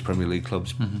established Premier League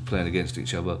clubs playing against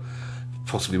each other.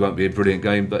 Possibly won't be a brilliant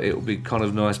game, but it'll be kind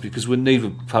of nice, because we're neither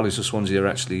Palace or Swansea are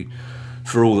actually,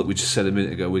 for all that we just said a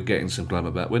minute ago, we're getting some glamour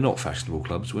back. We're not fashionable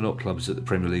clubs. We're not clubs that the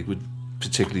Premier League would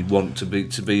particularly want to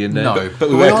be in there. No, but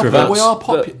we wear cravats.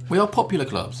 We are popular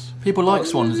clubs. People like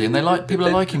Swansea, and people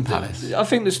are liking Palace. I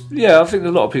think I think a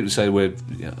lot of people say we're.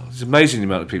 It's amazing the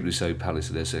amount of people who say Palace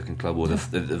are their second club or the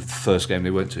first game they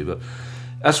went to. But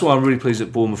that's why I'm really pleased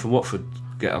that Bournemouth and Watford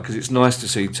get up, because it's nice to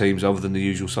see teams other than the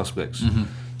usual suspects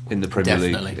in the Premier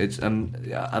Definitely. League.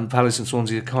 And Palace and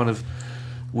Swansea are kind of.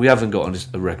 We haven't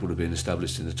got a record of being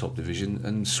established in the top division,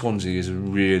 and Swansea is a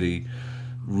really,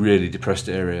 really depressed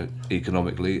area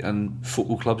economically, and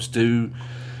football clubs do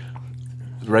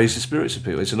raise the spirits of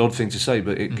people. It's an odd thing to say,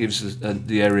 but it gives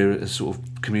the area a sort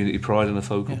of community pride and a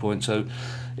focal point. So,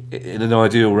 in an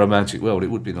ideal romantic world, it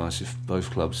would be nice if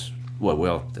both clubs. Well,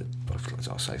 both clubs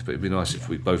are safe, but it'd be nice if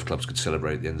both clubs could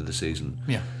celebrate at the end of the season.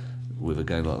 Yeah. With a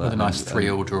game like that, With a nice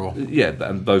 3-3 draw. Yeah,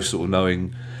 and both sort of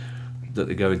knowing that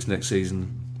they go into next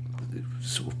season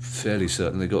sort of fairly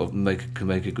certain they've got to can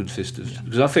make a good fist of.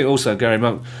 Because I think also Gary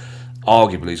Monk,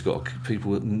 arguably, he's got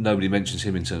people. Nobody mentions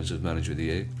him in terms of manager of the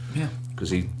year. Yeah,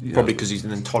 because probably because he's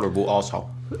an intolerable arsehole.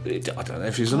 I don't know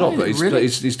if he's or not, but really?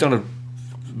 he's done a.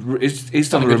 He's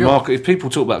done a remarkable. If people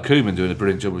talk about Koeman doing a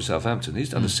brilliant job with Southampton, he's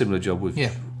done a similar job with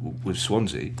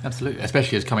Swansea. Absolutely,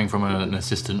 especially as coming from an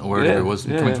assistant or wherever it was,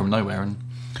 coming from nowhere and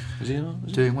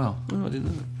doing well. Oh, I didn't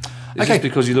know that. It's just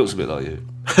because he looks a bit like you.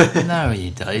 No, he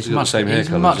does. He's much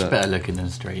better looking than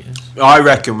Street is. I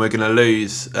reckon we're going to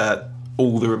lose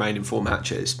all the remaining 4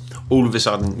 matches. All of a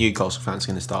sudden, Newcastle fans are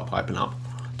going to start piping up.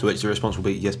 To which the response will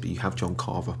be, yes, but you have John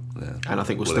Carver. Yeah. And I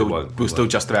think we'll still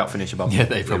just about finish above. Yeah,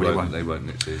 they probably won't. They won't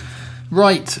next season.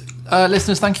 Right,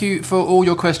 listeners, thank you for all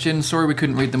your questions. Sorry we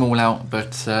couldn't read them all out,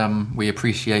 but we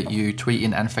appreciate you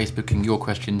tweeting and Facebooking your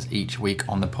questions each week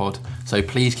on the pod. So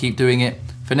please keep doing it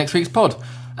for next week's pod.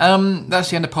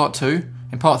 That's the end of part 2.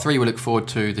 In part 3, we look forward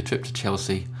to the trip to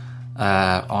Chelsea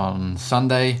on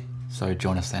Sunday. So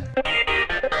join us then.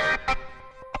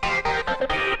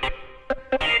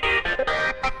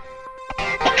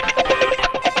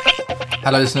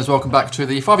 Hello listeners, welcome back to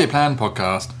the 5-Year Plan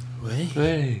podcast.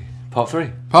 Hey. Part 3.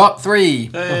 Part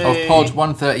 3 of Pod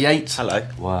 138. Hello.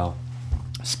 Wow.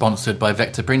 Sponsored by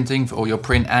Vector Printing for all your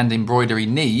print and embroidery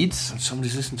needs. And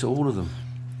somebody's listened to all of them.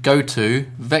 Go to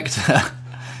vector.co.uk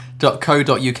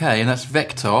and that's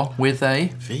Vector with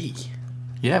a V.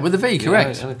 Yeah, with a V,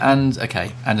 correct. Yeah, and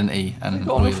an E. And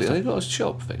They've got a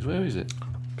shop. Where is it?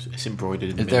 It's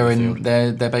embroidered in the middle of the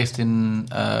field. They're based in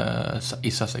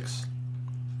East Sussex.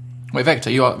 Wait, Vector,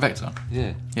 you are Vector?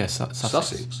 Yeah. Yeah,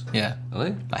 Sussex. Yeah. Are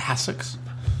they? Like Hassocks.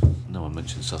 No one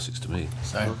mentioned Sussex to me.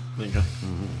 So, there you go.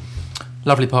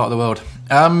 Lovely part of the world.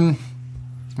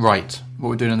 Right, what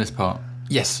we're doing on this part.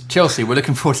 Yes, Chelsea. We're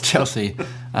looking forward to Chelsea.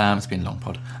 It's been a long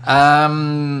pod.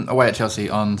 Away at Chelsea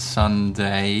on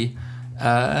Sunday.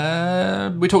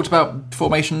 We talked about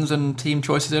formations and team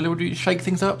choices earlier. Would you shake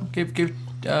things up? Give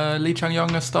Lee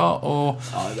Chung-Yong a start? Or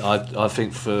I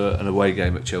think for an away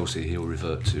game at Chelsea, he'll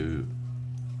revert to...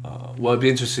 well, it'd be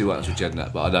interesting to see what happens with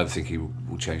Jednat, but I don't think he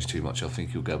will change too much. I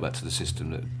think he'll go back to the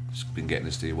system that's been getting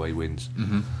us the away wins.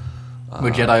 Mm-hmm.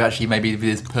 Would Jedi actually maybe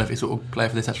be the perfect sort of player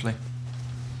for this, actually?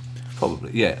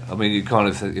 Probably, yeah. I mean, you kind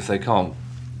of, if they can't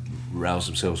rouse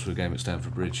themselves for a game at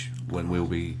Stamford Bridge, when we'll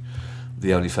be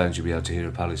the only fans you'll be able to hear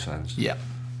are Palace fans,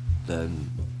 then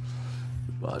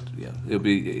it'll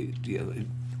be. Yeah.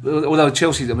 Although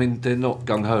Chelsea, I mean, they're not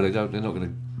gung ho. They're not going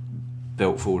to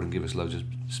belt forward and give us loads of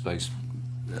space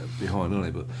behind, are they?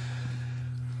 But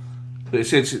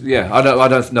it's I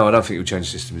don't think he'll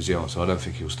change the system as the answer. I don't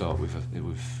think he'll start with.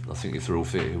 I think if they're all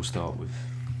fit, he'll start with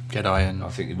Jedi, and I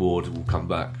think Ward will come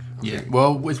back.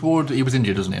 Well, with Ward, he was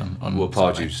injured, wasn't he? Well,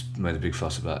 Pardew's made a big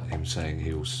fuss about him saying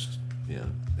he was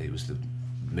the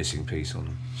missing piece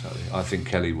on Saturday. I think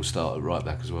Kelly will start at right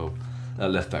back as well,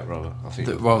 left back rather. I think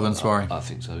rather than Suarez. I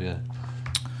think so. Yeah.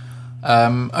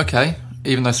 Okay.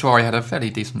 Even though Suarez had a fairly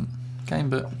decent game,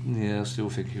 but I still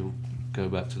think he'll go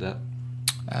back to that.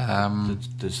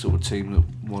 The sort of team that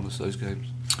won us those games.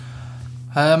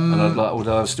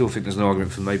 Although I still think there's an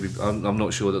argument for maybe. I'm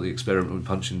not sure that the experiment with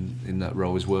punching in that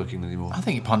role is working anymore. I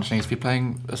think punch needs to be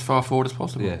playing as far forward as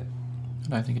possible. Yeah, I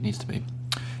don't think it needs to be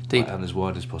deep and as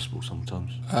wide as possible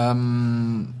sometimes.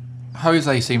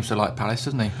 Jose seems to like Palace,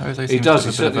 doesn't he? He does.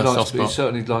 He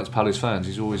certainly likes Palace fans.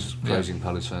 He's always praising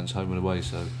Palace fans home and away.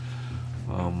 So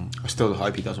I still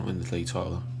hope he doesn't win the league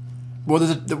title.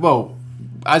 Well,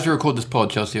 as we record this pod,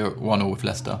 Chelsea are 1-1 with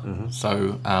Leicester,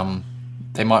 so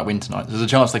they might win tonight. There's a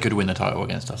chance they could win the title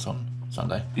against us on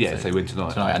Sunday. Yeah, if they win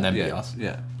tonight and then beat us.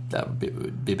 Yeah, that would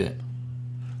be a bit.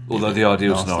 Although the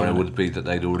ideal scenario would be that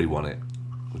they'd already won it,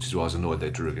 which is why I was annoyed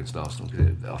they drew against Arsenal.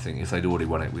 I think if they'd already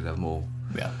won it, we'd have more.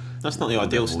 Yeah, that's not the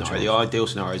ideal scenario. The ideal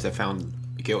scenario is they found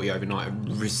guilty overnight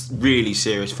of really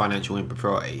serious financial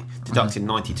impropriety, deducted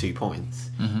 92 points,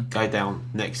 go down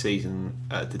next season,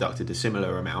 deducted a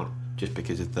similar amount just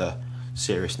because of the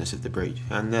seriousness of the breach,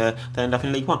 and they end up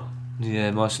in League One.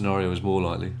 Yeah, my scenario is more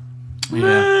likely.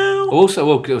 Yeah.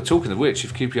 Also, talking of which,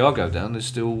 if QPR go down, there's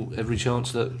still every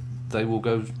chance that they will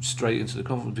go straight into the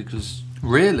conference because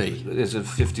really there's a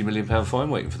 £50 million fine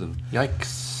waiting for them.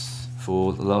 Yikes!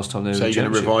 For the last time they were. So you're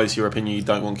going to revise your opinion? You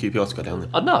don't want QPR to go down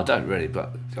there? No, I don't really.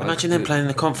 But imagine them playing in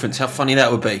the conference. How funny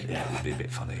that would be! Yeah, it would be a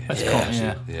bit funny.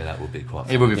 Yeah, that would be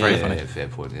quite. It would be very funny. Yeah, fair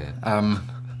point. Yeah.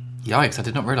 Yikes! I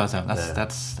did not realise that.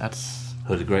 That's.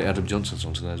 Heard a great Adam Johnson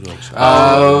song today as well. So.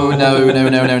 Oh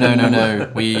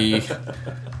no! We.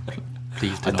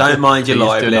 Please do I don't mind your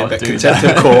libelling, but contempt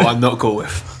of court, I'm not cool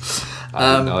with.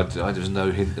 There was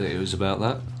no hint that it was about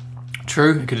that.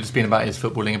 True, it could have just been about his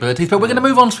footballing abilities, but we're going to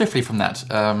move on swiftly from that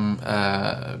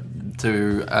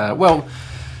to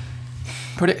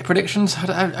predictions.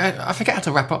 I forget how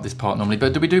to wrap up this part normally,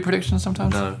 but do we do predictions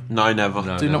sometimes? No, never.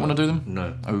 Do you not want to do them?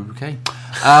 No. Okay.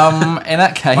 In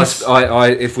that case,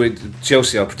 if we're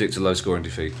Chelsea, I predict a low-scoring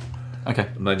defeat. Okay.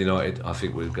 Man United, I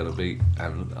think we're going to beat,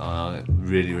 and I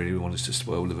really, really want us to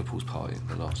spoil Liverpool's party in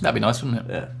the last. That'd be nice, wouldn't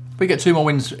it? Yeah. If we get 2 more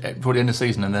wins before the end of the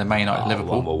season, and they're Man United,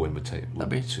 Liverpool. One more win would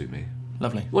suit me.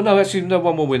 Lovely. Well, no, actually, no.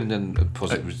 One more win and then a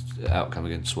positive outcome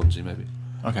against Swansea, maybe.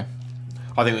 Okay.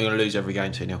 I think we're going to lose every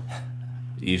game 2-0.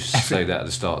 You say that at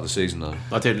the start of the season, though.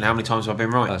 I did, and how many times have I been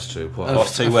right? That's true.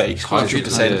 Last 2 weeks,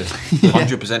 100%,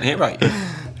 100% hit rate.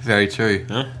 Very true.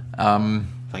 Yeah.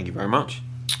 Thank you very much.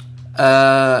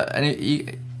 And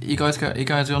you guys going to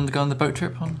go on the boat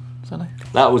trip on Sunday?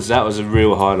 That was a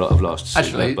real highlight of last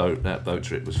season. Actually, that boat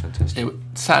trip was fantastic.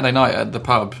 Saturday night at the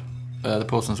pub, the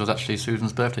Paulsons, was actually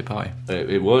Susan's birthday party.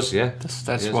 It was, yeah.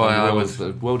 That's why I was.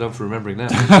 Well done for remembering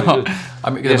that.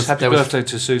 Happy birthday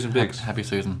to Susan Biggs. Happy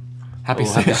Susan. Happy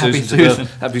Susan.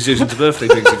 Happy Susan's birthday,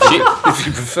 Biggs, if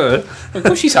you prefer. Of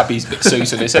course, she's happy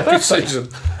Susan. It's her birthday.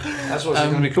 That's what she's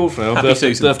going to be called for now. Birthday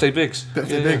Biggs.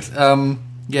 Birthday Biggs.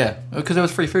 Yeah, because there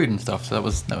was free food and stuff, so that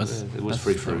was. It was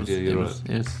free food. Yeah, you're right.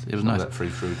 It was nice. That free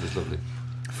food was lovely.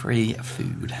 Free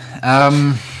food.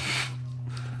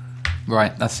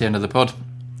 Right, that's the end of the pod.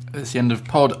 It's the end of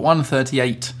pod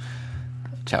 138.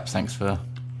 Chaps, thanks for.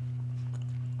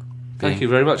 Thank you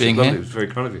very much. Being here. It was very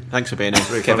kind of you. Thanks for being here,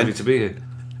 very Kevin. kind of you to be here.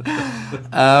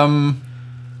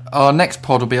 Our next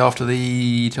pod will be after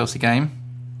the Chelsea game.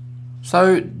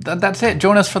 So that's it.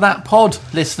 Join us for that pod,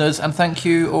 listeners, and thank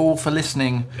you all for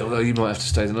listening. Although you might have to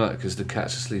stay the night because the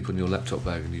cat's asleep on your laptop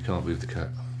bag and you can't move the cat.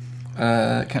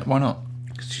 Why not?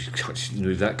 Because you can't just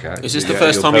move that cat. Is this the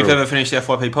first time you've ever finished the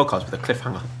FYP podcast with a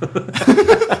cliffhanger?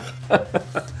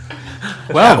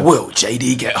 Well, will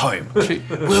JD get home?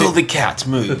 Will the cat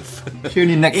move? Tune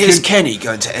in next Is Kenny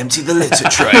going to empty the litter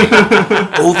tray?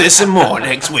 All this and more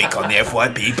next week on the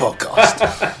FYP podcast.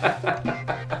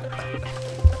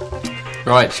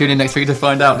 Right, tune in next week to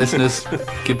find out, listeners.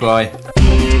 Goodbye.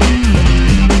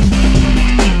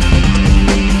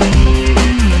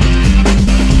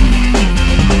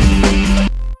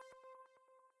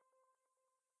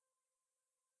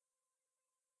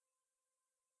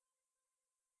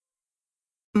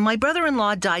 My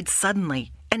brother-in-law died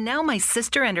suddenly, and now my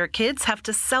sister and her kids have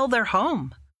to sell their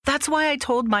home. That's why I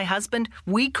told my husband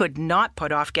we could not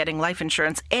put off getting life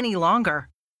insurance any longer.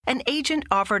 An agent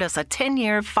offered us a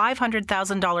 10-year,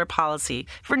 $500,000 policy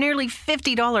for nearly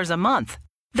 $50 a month.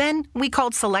 Then we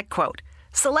called SelectQuote.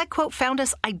 SelectQuote found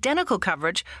us identical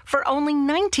coverage for only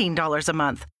 $19 a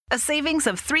month, a savings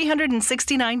of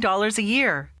 $369 a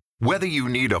year. Whether you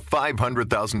need a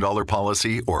 $500,000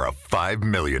 policy or a $5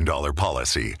 million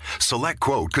policy,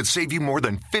 SelectQuote could save you more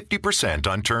than 50%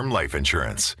 on term life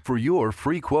insurance. For your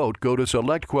free quote, go to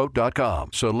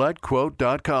SelectQuote.com.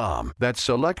 SelectQuote.com. That's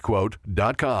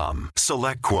SelectQuote.com.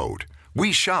 SelectQuote.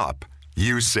 We shop.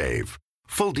 You save.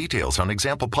 Full details on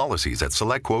example policies at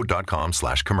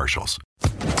SelectQuote.com/commercials.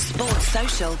 Sports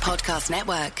Social Podcast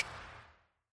Network.